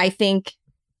I think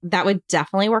that would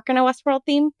definitely work in a Westworld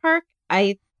theme park.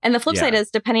 And the flip side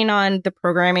is, depending on the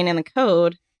programming and the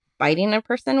code, biting a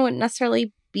person wouldn't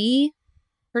necessarily be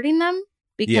hurting them,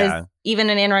 because even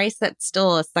in Anne Rice, that's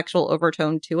still a sexual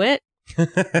overtone to it.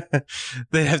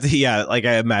 They'd have to, like,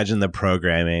 I imagine the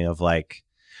programming of like,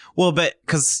 well, but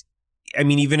because I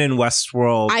mean, even in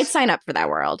Westworld, I'd sign up for that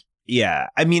world. Yeah.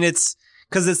 I mean, it's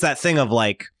because it's that thing of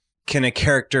like, can a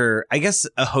character, I guess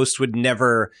a host would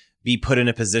never be put in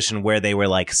a position where they were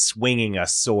like swinging a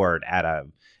sword at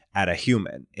a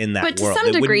human in that world. But to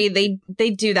some degree,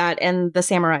 they do that in the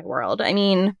samurai world. I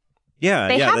mean,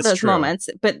 they have those moments,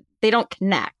 but they don't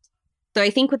connect. So I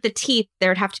think with the teeth, there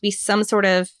would have to be some sort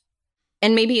of,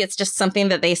 and maybe it's just something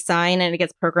that they sign and it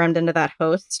gets programmed into that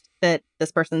host that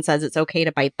this person says it's okay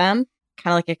to bite them,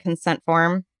 kind of like a consent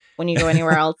form when you go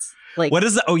anywhere else. Like, what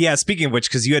is that? Oh yeah, speaking of which,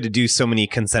 because you had to do so many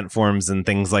consent forms and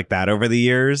things like that over the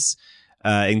years,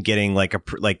 and getting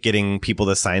getting people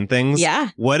to sign things. Yeah.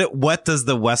 What does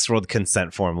the Westworld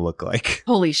consent form look like?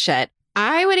 Holy shit!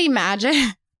 I would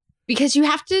imagine, because you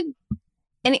have to,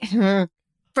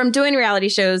 from doing reality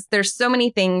shows, there's so many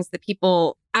things that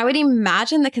people. I would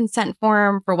imagine the consent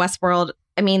form for Westworld.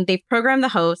 I mean, they've programmed the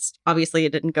host. Obviously,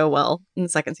 it didn't go well in the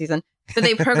second season, but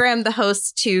they programmed the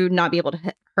host to not be able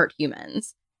to hurt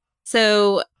humans.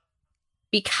 So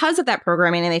because of that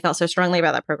programming, and they felt so strongly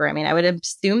about that programming, I would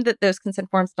assume that those consent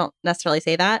forms don't necessarily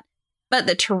say that. But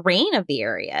the terrain of the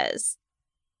areas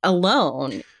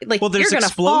alone, like, you're going to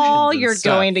fall, you're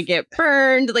going to get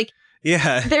burned. Like, you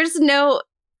have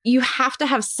to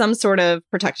have some sort of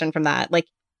protection from that. Like,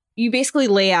 you basically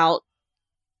lay out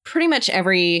pretty much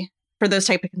for those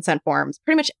type of consent forms,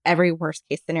 pretty much every worst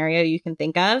case scenario you can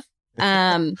think of.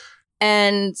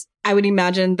 And I would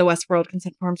imagine the Westworld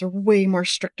consent forms are way more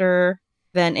stricter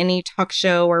than any talk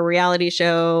show or reality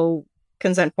show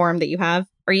consent form that you have?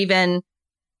 Or even,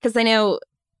 because I know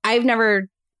I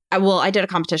did a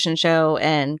competition show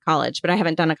in college, but I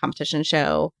haven't done a competition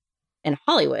show in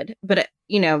Hollywood. But,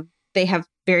 they have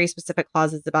very specific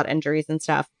clauses about injuries and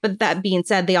stuff. But that being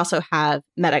said, they also have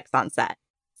medics on set.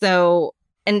 So,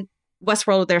 and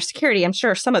Westworld, their security, I'm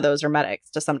sure some of those are medics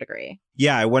to some degree.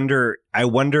 Yeah, I wonder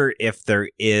if there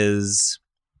is,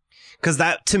 because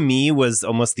that to me was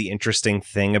almost the interesting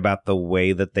thing about the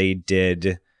way that they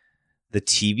did the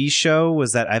TV show,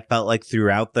 was that I felt like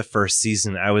throughout the first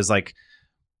season, I was like,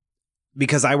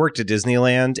 because I worked at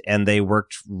Disneyland and they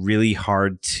worked really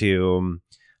hard to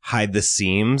hide the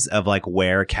seams of like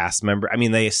where cast member. I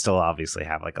mean, they still obviously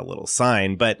have like a little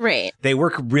sign, but they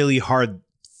work really hard.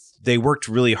 They worked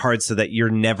really hard so that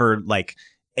you're never like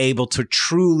able to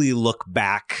truly look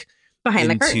back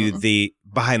behind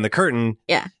the curtain.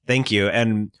 Yeah. Thank you.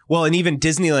 And well, and even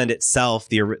Disneyland itself,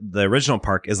 the original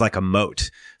park is like a moat.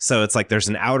 So it's like there's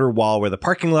an outer wall where the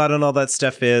parking lot and all that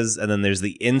stuff is, and then there's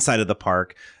the inside of the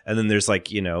park, and then there's like,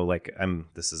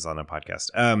 this is on a podcast.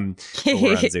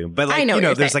 We're on Zoom. But like,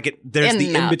 there's like there's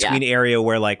the in-between area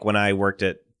where like when I worked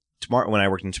in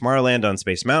Tomorrowland on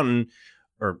Space Mountain,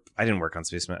 or I didn't work on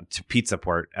Space Mountain, to Pizza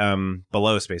Port,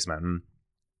 below Space Mountain.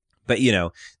 But,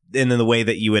 and then the way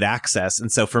that you would access.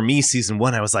 And so for me, season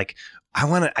 1, I was like,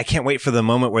 I can't wait for the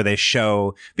moment where they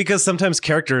show, because sometimes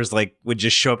characters like would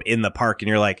just show up in the park and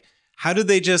you're like, how did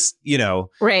they just,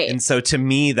 Right. And so to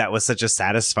me, that was such a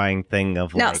satisfying thing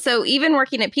of no, so even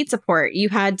working at Pizza Port, you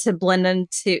had to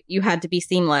be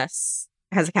seamless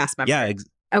as a cast member. Yeah.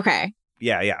 Okay.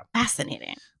 Yeah.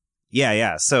 Fascinating.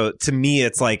 Yeah. So to me,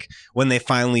 it's like when they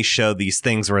finally show these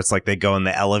things where it's like they go in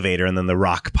the elevator and then the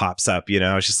rock pops up,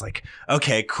 it's just like,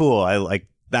 okay, cool. I like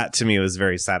that. To me, was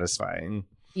very satisfying.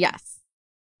 Yes.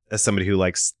 As somebody who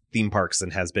likes theme parks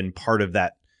and has been part of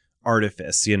that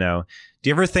artifice, do you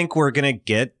ever think we're going to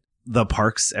get the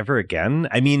parks ever again?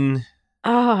 I mean,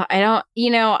 I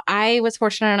don't, I was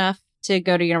fortunate enough to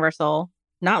go to Universal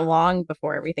not long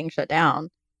before everything shut down.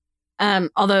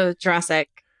 Although Jurassic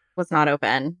was not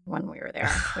open when we were there,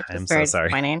 which is very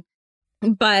disappointing.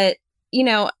 But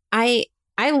I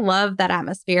love that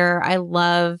atmosphere. I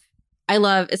love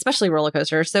especially roller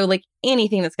coasters. So like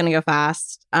anything that's going to go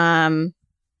fast, I'm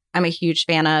a huge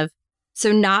fan of.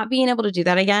 So not being able to do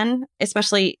that again,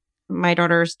 especially my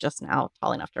daughter's just now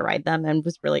tall enough to ride them and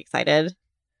was really excited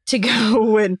to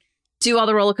go and do all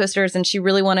the roller coasters, and she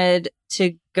really wanted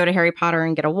to go to Harry Potter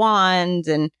and get a wand,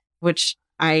 and which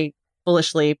I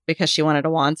foolishly, because she wanted a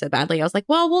wand so badly, I was like,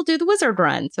 well, we'll do the wizard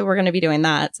run, so we're going to be doing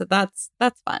that, so that's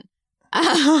fun.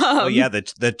 Oh yeah,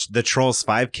 the Trolls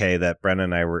 5K that Brenna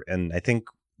and I were, and I think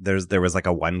there was like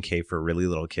a 1K for really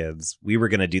little kids. We were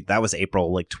gonna do that, was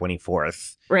April like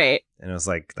 24th, right? And it was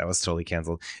like that was totally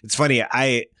canceled. It's funny,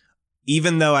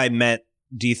 even though I meant,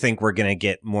 do you think we're gonna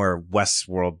get more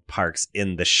Westworld parks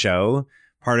in the show?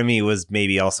 Part of me was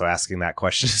maybe also asking that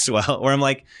question as well, where I'm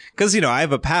like, because I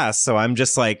have a pass, so I'm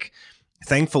just like,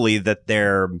 thankfully that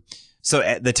so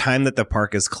at the time that the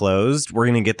park is closed, we're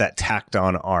going to get that tacked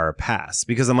on our pass,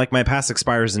 because I'm like, my pass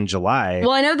expires in July.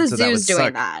 Well, I know the zoo's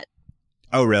doing that.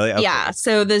 Oh, really? Okay. Yeah.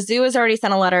 So the zoo has already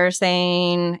sent a letter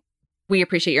saying, we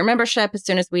appreciate your membership. As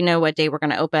soon as we know what day we're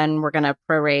going to open, we're going to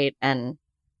prorate and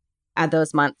add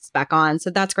those months back on.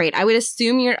 So that's great. I would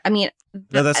assume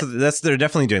no, that's they're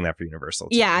definitely doing that for Universal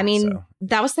too, yeah, I mean,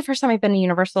 that was the first time I've been to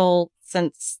Universal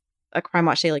since a Crime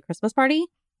Watch Daily Christmas party.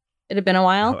 It had been a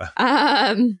while.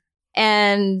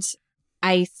 And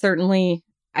I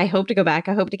hope to go back.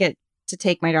 I hope to get to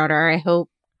take my daughter. I hope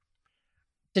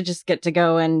to just get to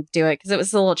go and do it, because it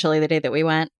was a little chilly the day that we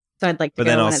went. So I'd like to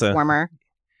go when it's warmer.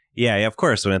 Yeah, of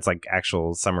course, when it's like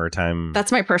actual summertime.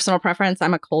 That's my personal preference.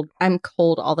 I'm cold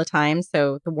all the time,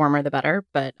 so the warmer the better.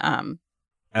 But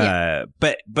yeah.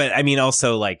 But I mean,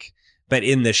 also like, but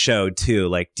in the show too,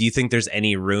 like, do you think there's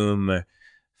any room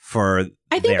for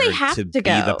I think they have to be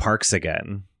go. The parks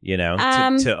again?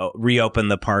 To reopen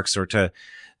the parks, or to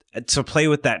play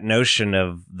with that notion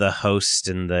of the host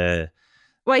and the.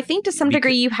 Well, I think to some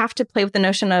degree you have to play with the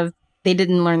notion of they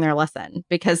didn't learn their lesson,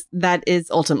 because that is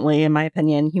ultimately, in my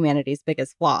opinion, humanity's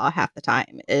biggest flaw half the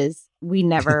time is we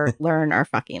never learn our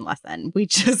fucking lesson. We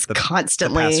just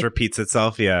constantly. The past repeats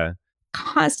itself. Yeah.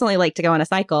 Constantly like to go in a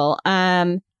cycle.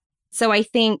 So I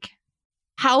think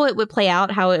how it would play out,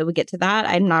 how it would get to that,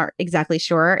 I'm not exactly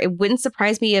sure. It wouldn't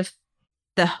surprise me if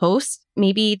the host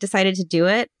maybe decided to do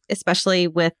it, especially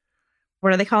with,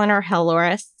 what are they calling her?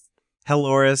 Helloris.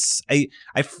 Hellor.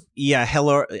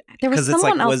 There was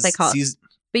someone else they call it.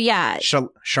 But yeah.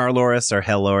 Charloris or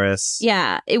Helloris.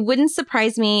 Yeah. It wouldn't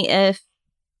surprise me if,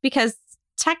 because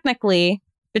technically,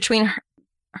 between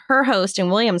her host and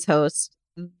William's host,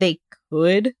 they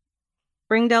could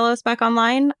bring Delos back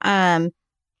online.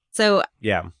 So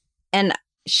yeah, and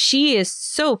she is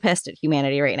so pissed at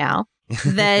humanity right now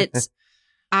that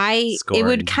it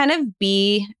would kind of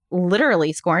be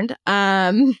literally scorned.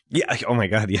 Yeah. Oh my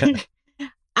God. Yeah.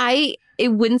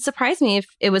 It wouldn't surprise me if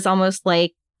it was almost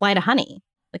like Fly to Honey.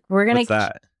 Like we're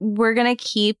gonna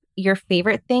keep your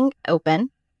favorite thing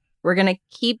open. We're gonna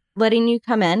keep letting you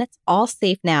come in. It's all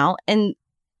safe now, and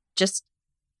just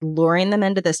luring them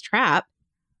into this trap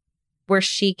where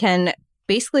she can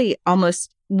basically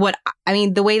almost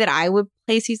the way that I would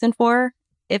play season 4,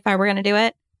 if I were going to do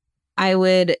it, I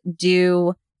would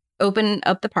open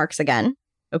up the parks again,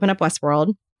 open up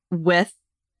Westworld with,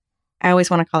 I always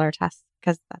want to call her Tess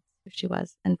because that's who she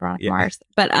was in Veronica Mars.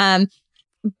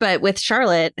 But with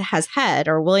Charlotte as head,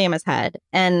 or William as head,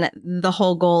 and the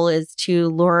whole goal is to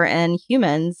lure in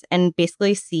humans and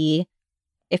basically see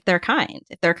if they're kind.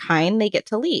 If they're kind, they get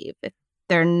to leave. If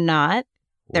they're not,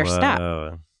 they're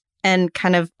stuck. And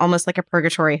kind of almost like a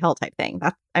purgatory hell type thing.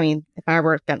 If I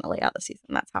were going to lay out the season,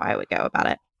 that's how I would go about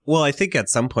it. Well, I think at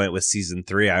some point with season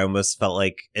 3, I almost felt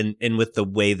like, and with the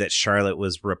way that Charlotte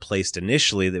was replaced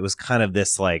initially, that was kind of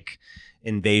this like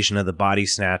Invasion of the Body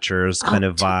Snatchers kind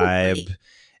of vibe. Totally.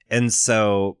 And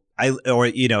so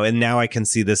and now I can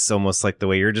see this almost like the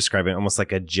way you're describing, almost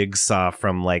like a Jigsaw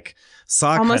from like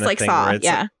Saw almost kind of like thing.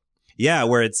 Saw, yeah.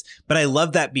 Where it's, but I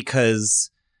love that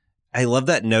because I love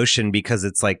that notion because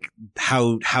it's like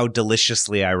how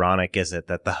deliciously ironic is it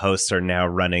that the hosts are now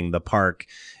running the park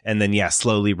and then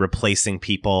slowly replacing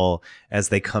people as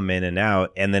they come in and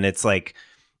out, and then it's like,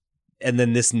 and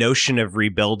then this notion of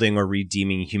rebuilding or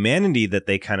redeeming humanity that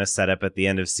they kind of set up at the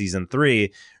end of season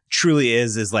 3 truly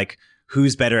is like,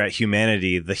 who's better at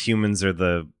humanity, the humans or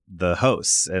the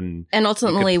hosts, and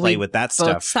ultimately play we with that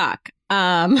both stuff. Suck.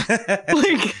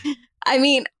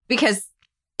 Because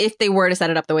if they were to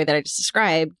set it up the way that I just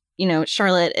described,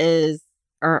 Charlotte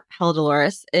or Hell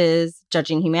Dolores is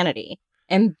judging humanity.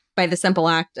 And by the simple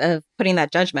act of putting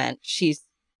that judgment, she's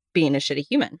being a shitty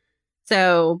human.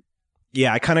 So.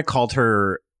 Yeah, I kind of called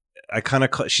her,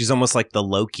 she's almost like the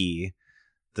Loki,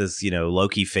 this,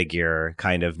 Loki figure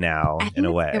kind of now in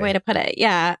a way. That's a good way to put it.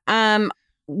 Yeah.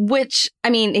 Which,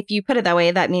 if you put it that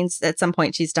way, that means at some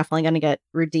point she's definitely going to get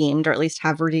redeemed, or at least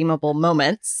have redeemable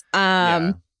moments.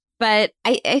 But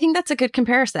I think that's a good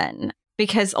comparison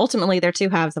because ultimately they're two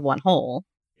halves of one whole.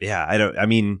 Yeah, I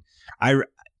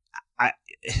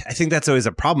think that's always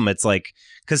a problem. It's like,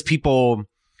 because people,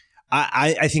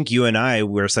 I think you and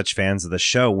we're such fans of the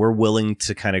show. We're willing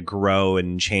to kind of grow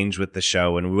and change with the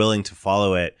show and willing to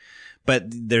follow it. But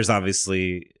there's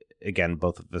obviously, again,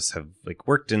 both of us have like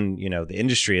worked in, the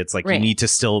industry. It's like, right, you need to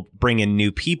still bring in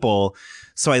new people.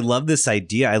 So I love this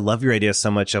idea. I love your idea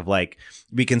so much of like,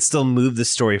 we can still move the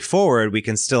story forward. We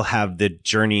can still have the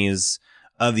journeys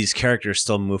of these characters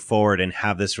still move forward and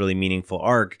have this really meaningful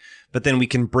arc. But then we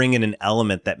can bring in an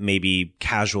element that maybe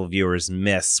casual viewers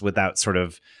miss without sort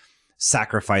of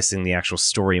sacrificing the actual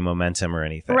story momentum or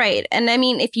anything. Right. And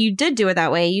if you did do it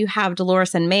that way, you have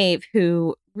Dolores and Maeve,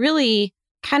 who really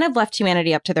kind of left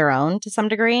humanity up to their own to some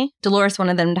degree. Dolores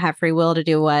wanted them to have free will to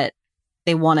do what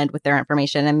they wanted with their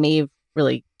information, and Maeve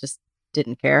really just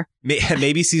didn't care.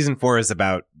 Maybe season 4 is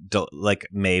about like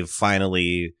Maeve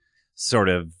finally sort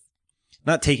of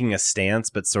not taking a stance,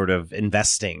 but sort of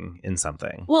investing in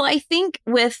something. Well, I think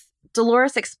with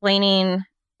Dolores explaining,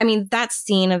 that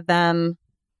scene of them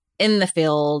in the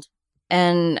field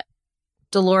and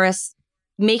Dolores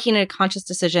making a conscious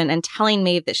decision and telling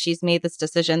Maeve that she's made this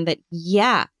decision that,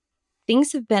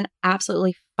 things have been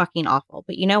absolutely fucking awful.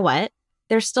 But you know what?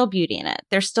 There's still beauty in it.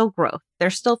 There's still growth.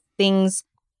 There's still things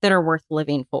that are worth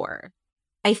living for.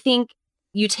 I think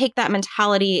you take that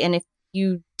mentality, and if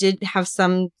you did have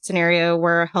some scenario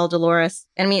where Hell Dolores,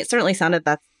 it certainly sounded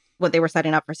that's what they were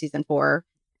setting up for season 4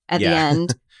 at the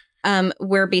end,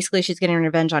 where basically she's getting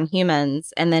revenge on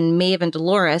humans. And then Maeve and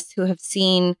Dolores, who have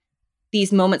seen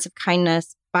these moments of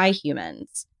kindness by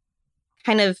humans,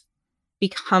 kind of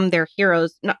become their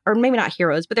heroes, or maybe not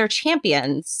heroes, but they're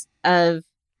champions of,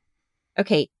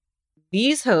 okay,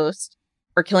 these hosts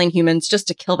are killing humans just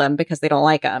to kill them because they don't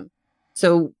like them.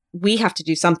 So we have to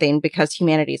do something because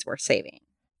humanity is worth saving.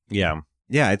 Yeah.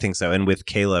 Yeah, I think so. And with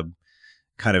Caleb,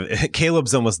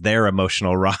 Caleb's almost their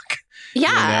emotional rock.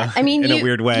 Yeah. In a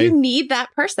weird way. You need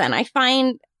that person. I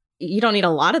find you don't need a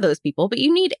lot of those people, but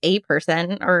you need a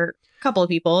person or a couple of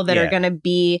people that are going to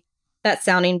be that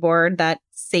sounding board, that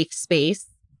safe space.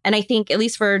 And I think, at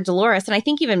least for Dolores, and I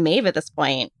think even Maeve at this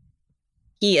point,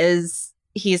 he has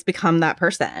become that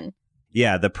person.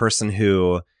 Yeah, the person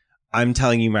who I'm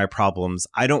telling you my problems.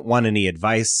 I don't want any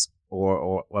advice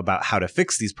or about how to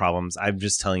fix these problems. I'm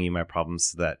just telling you my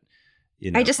problems so that,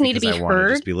 you know, I just need to be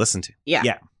heard. Just be listened to.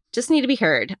 Yeah. Just need to be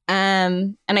heard.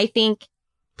 And I think.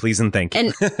 Please and thank you.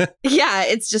 And yeah,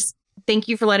 it's just thank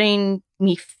you for letting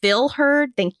me feel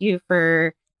heard. Thank you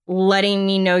for letting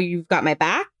me know you've got my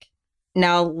back.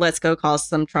 Now let's go cause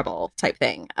some trouble type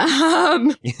thing. All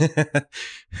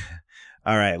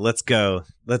right, let's go.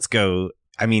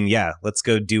 I mean, yeah, let's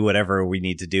go do whatever we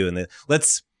need to do. And the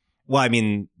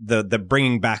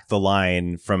bringing back the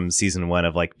line from season 1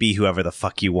 of like, be whoever the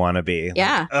fuck you want to be.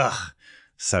 Yeah. Like, ugh,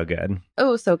 so good.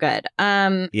 Oh, so good.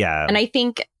 Yeah. And I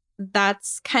think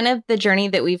that's kind of the journey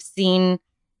that we've seen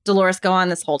Dolores go on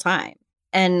this whole time.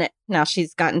 And now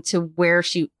she's gotten to where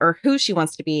who she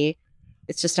wants to be.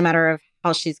 It's just a matter of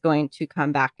how she's going to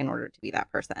come back in order to be that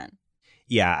person.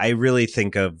 Yeah, I really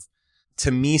think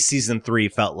to me, season 3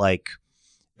 felt like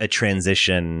a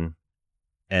transition,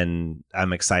 and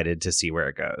I'm excited to see where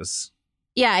it goes.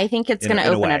 Yeah, I think it's going to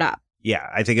open it up. Yeah,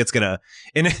 I think it's going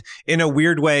to, in a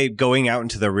weird way, going out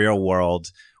into the real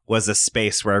world was a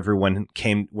space where everyone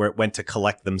went to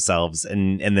collect themselves.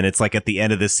 And then it's like at the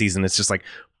end of this season, it's just like,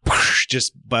 whoosh,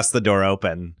 just bust the door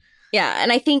open. Yeah.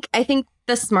 And I think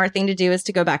the smart thing to do is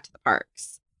to go back to the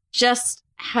parks. Just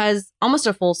has almost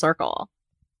a full circle.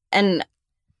 And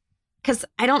because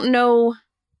I don't know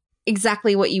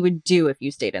exactly what you would do if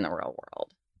you stayed in the real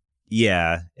world.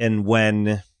 Yeah. And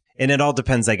it all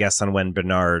depends, I guess, on when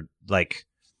Bernard, like,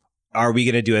 are we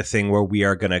going to do a thing where we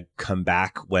are going to come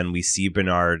back when we see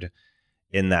Bernard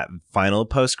in that final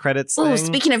post-credits thing? Oh,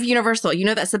 speaking of Universal, you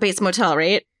know that's the Bates Motel,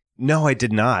 right? No, I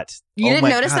did not. You didn't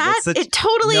notice that? It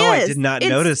totally is. No, I did not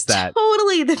notice that.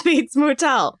 Totally the Bates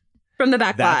Motel from the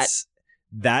back lot.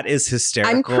 That is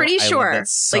hysterical. I'm pretty sure.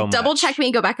 So double check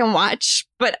me, go back and watch.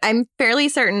 But I'm fairly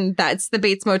certain that's the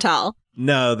Bates Motel.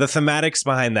 No, the thematics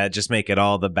behind that just make it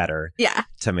all the better. Yeah.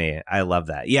 To me. I love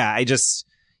that. Yeah,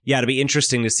 it'd be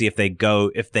interesting to see if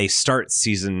they start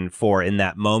season 4 in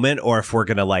that moment, or if we're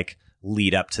going to like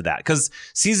lead up to that. Because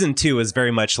season 2 is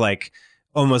very much like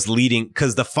almost leading,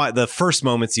 because the first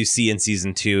moments you see in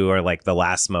season 2 are like the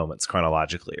last moments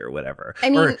chronologically or whatever. I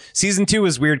mean, or season 2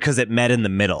 is weird because it met in the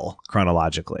middle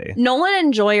chronologically. Nolan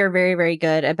and Joy are very, very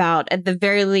good about, at the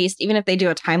very least, even if they do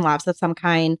a time lapse of some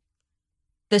kind,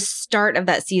 the start of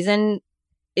that season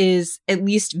is at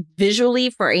least visually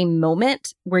for a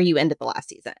moment where you ended the last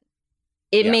season.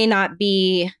 It may not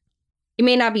be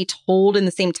told in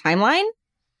the same timeline.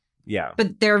 Yeah.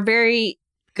 But they're very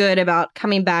good about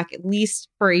coming back at least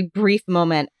for a brief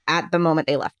moment at the moment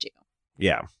they left you.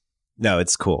 Yeah. No,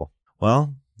 it's cool.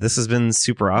 Well, this has been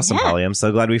super awesome, Holly. I'm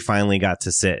so glad we finally got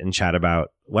to sit and chat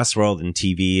about Westworld and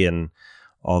TV and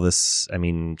all this. I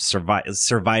mean,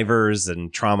 survivors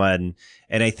and trauma.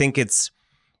 And I think it's,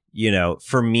 you know,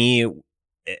 for me,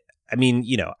 I mean,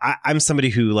 you know, I'm somebody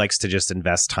who likes to just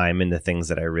invest time into things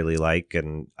that I really like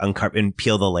and uncover and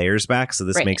peel the layers back. So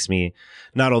this makes me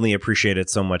not only appreciate it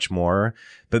so much more,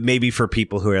 but maybe for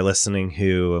people who are listening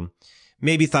who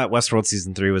maybe thought Westworld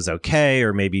season 3 was okay,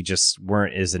 or maybe just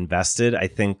weren't as invested. I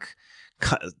think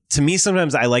to me,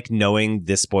 sometimes I like knowing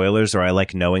the spoilers, or I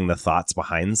like knowing the thoughts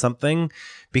behind something,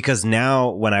 because now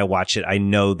when I watch it, I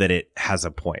know that it has a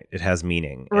point. It has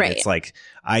meaning. Right. And it's like,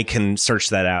 I can search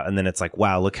that out, and then it's like,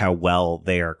 wow, look how well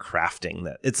they are crafting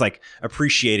that. It's like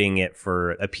appreciating it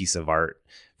for a piece of art,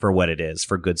 for what it is,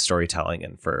 for good storytelling,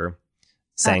 and for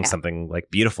saying something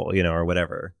like beautiful, you know, or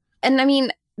whatever. And I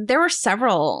mean, there were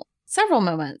several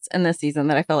moments in this season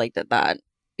that I felt like did that,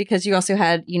 because you also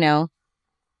had, you know,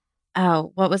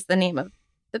 what was the name of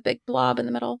the big blob in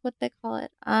the middle? What they call it?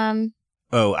 I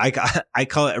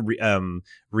call it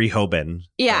Rehoban.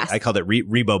 Yeah, I called it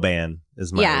Reboban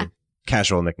is my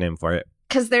casual nickname for it.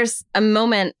 Because there's a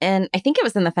moment, and I think it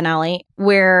was in the finale,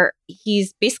 where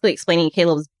he's basically explaining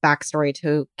Caleb's backstory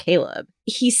to Caleb.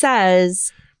 He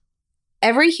says,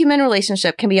 every human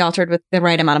relationship can be altered with the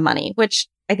right amount of money, which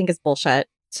I think is bullshit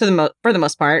for the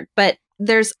most part. But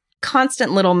there's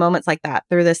constant little moments like that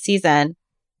through this season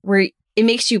where it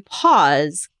makes you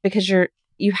pause, because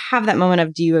you have that moment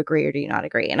of, do you agree or do you not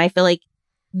agree? And I feel like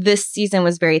this season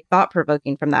was very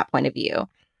thought-provoking from that point of view.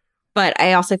 But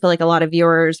I also feel like a lot of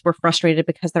viewers were frustrated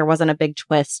because there wasn't a big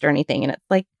twist or anything. And it's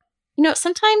like, you know,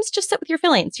 sometimes just sit with your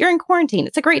feelings. You're in quarantine.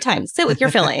 It's a great time. Sit with your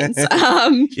feelings.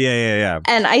 Yeah.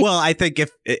 And I think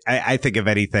if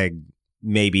anything,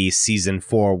 maybe season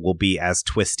 4 will be as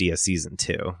twisty as season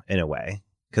 2 in a way,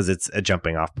 because it's a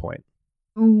jumping off point.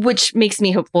 Which makes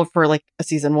me hopeful for like a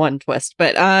season 1 twist.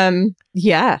 But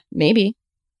yeah, maybe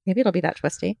it'll be that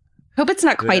twisty. Hope it's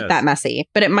not quite that messy,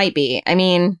 but it might be. I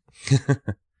mean,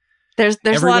 There's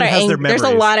a lot of there's a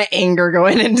lot of anger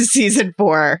going into season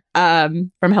 4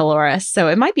 from Halloris, so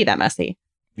it might be that messy.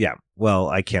 Yeah. Well,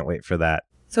 I can't wait for that.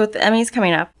 So with the Emmys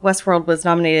coming up, Westworld was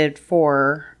nominated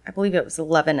for, I believe it was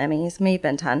 11 Emmys, may have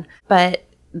been 10. But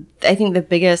I think the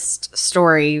biggest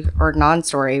story, or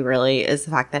non-story really, is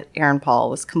the fact that Aaron Paul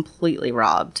was completely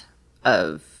robbed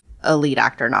of a lead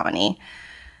actor nominee.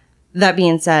 That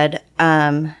being said,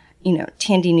 Tandy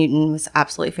Newton was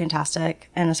absolutely fantastic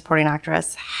and a supporting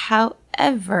actress.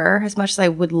 However, as much as I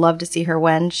would love to see her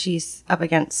win, she's up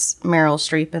against Meryl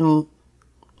Streep and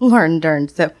Laura Dern.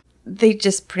 So they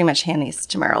just pretty much hand these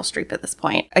to Meryl Streep at this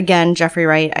point. Again, Jeffrey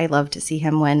Wright, I love to see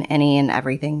him win any and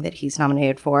everything that he's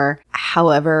nominated for.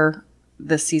 However,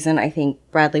 this season, I think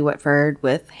Bradley Whitford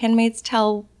with Handmaid's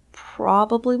Tale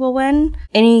probably will win.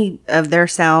 Any of their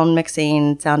sound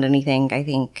mixing, sound anything, I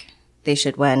think they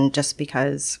should win, just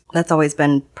because that's always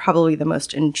been probably the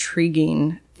most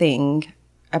intriguing thing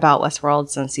about Westworld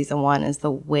since season 1 is the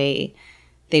way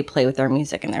they play with their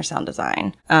music and their sound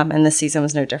design. And this season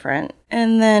was no different.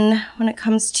 And then when it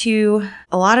comes to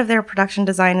a lot of their production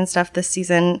design and stuff this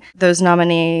season, those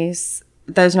nominations,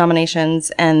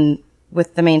 and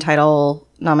with the main title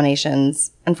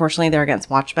nominations, unfortunately they're against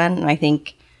Watchmen. And I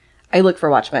think I look for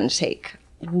Watchmen to take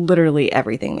literally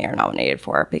everything they are nominated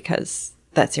for, because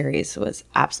that series was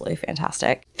absolutely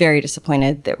fantastic. Very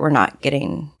disappointed that we're not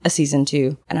getting a season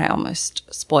 2, and I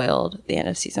almost spoiled the end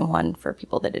of season 1 for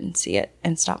people that didn't see it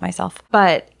and stopped myself.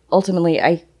 But ultimately,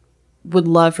 I would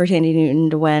love for Tandy Newton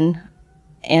to win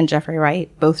and Jeffrey Wright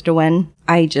both to win.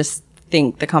 I just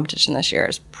think the competition this year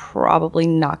is probably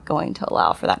not going to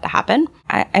allow for that to happen.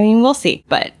 I mean, we'll see,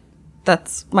 but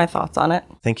that's my thoughts on it.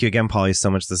 Thank you again, Polly, so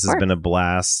much. This has been a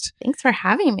blast. Thanks for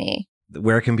having me.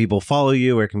 Where can people follow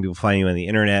you? Where can people find you on the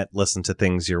internet? Listen to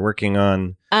things you're working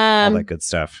on? All that good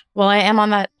stuff. Well, I am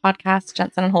on that podcast,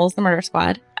 Jensen and Holes, The Murder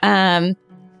Squad. On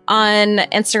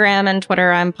Instagram and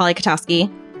Twitter, I'm Polly Katowski.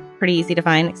 Pretty easy to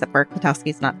find, except for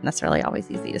Katowski's not necessarily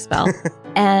always easy to spell.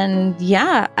 And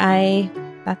yeah,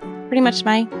 that's pretty much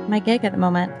my gig at the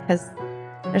moment, because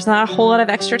there's not a whole lot of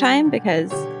extra time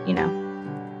because,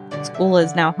 school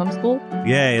is now homeschool.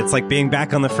 Yay, it's like being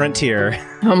back on the frontier.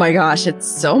 Oh my gosh, it's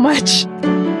so much.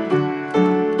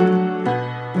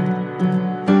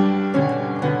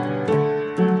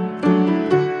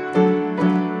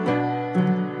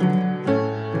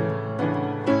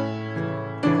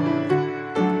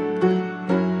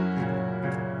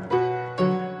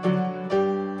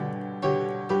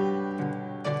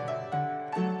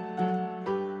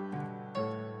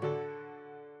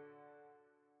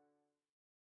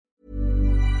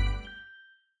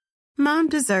 Mom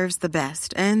deserves the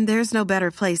best, and there's no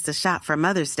better place to shop for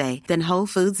Mother's Day than Whole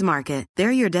Foods Market.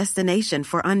 They're your destination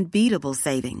for unbeatable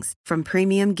savings, from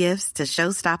premium gifts to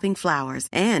show-stopping flowers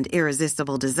and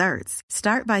irresistible desserts.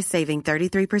 Start by saving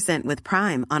 33% with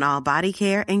Prime on all body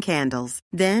care and candles.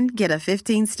 Then get a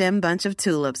 15-stem bunch of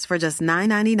tulips for just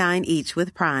 $9.99 each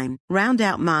with Prime. Round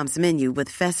out Mom's menu with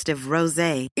festive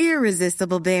rosé,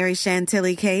 irresistible berry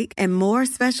chantilly cake, and more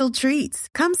special treats.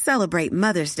 Come celebrate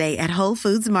Mother's Day at Whole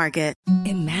Foods Market.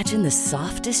 Imagine the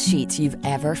softest sheets you've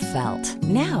ever felt.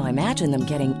 Now imagine them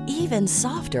getting even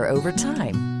softer over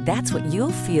time. That's what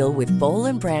you'll feel with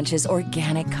Boll & Branch's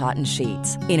organic cotton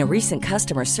sheets. In a recent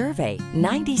customer survey,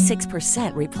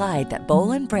 96% replied that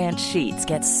Boll & Branch sheets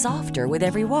get softer with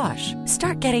every wash.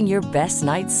 Start getting your best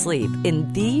night's sleep in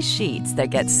these sheets that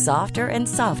get softer and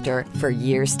softer for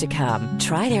years to come.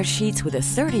 Try their sheets with a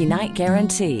 30-night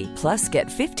guarantee. Plus, get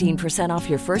 15% off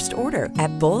your first order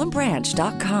at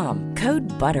bollandbranch.com. Code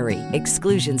BUTTERY.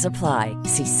 Exclusions apply.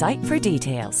 See site for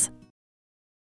details.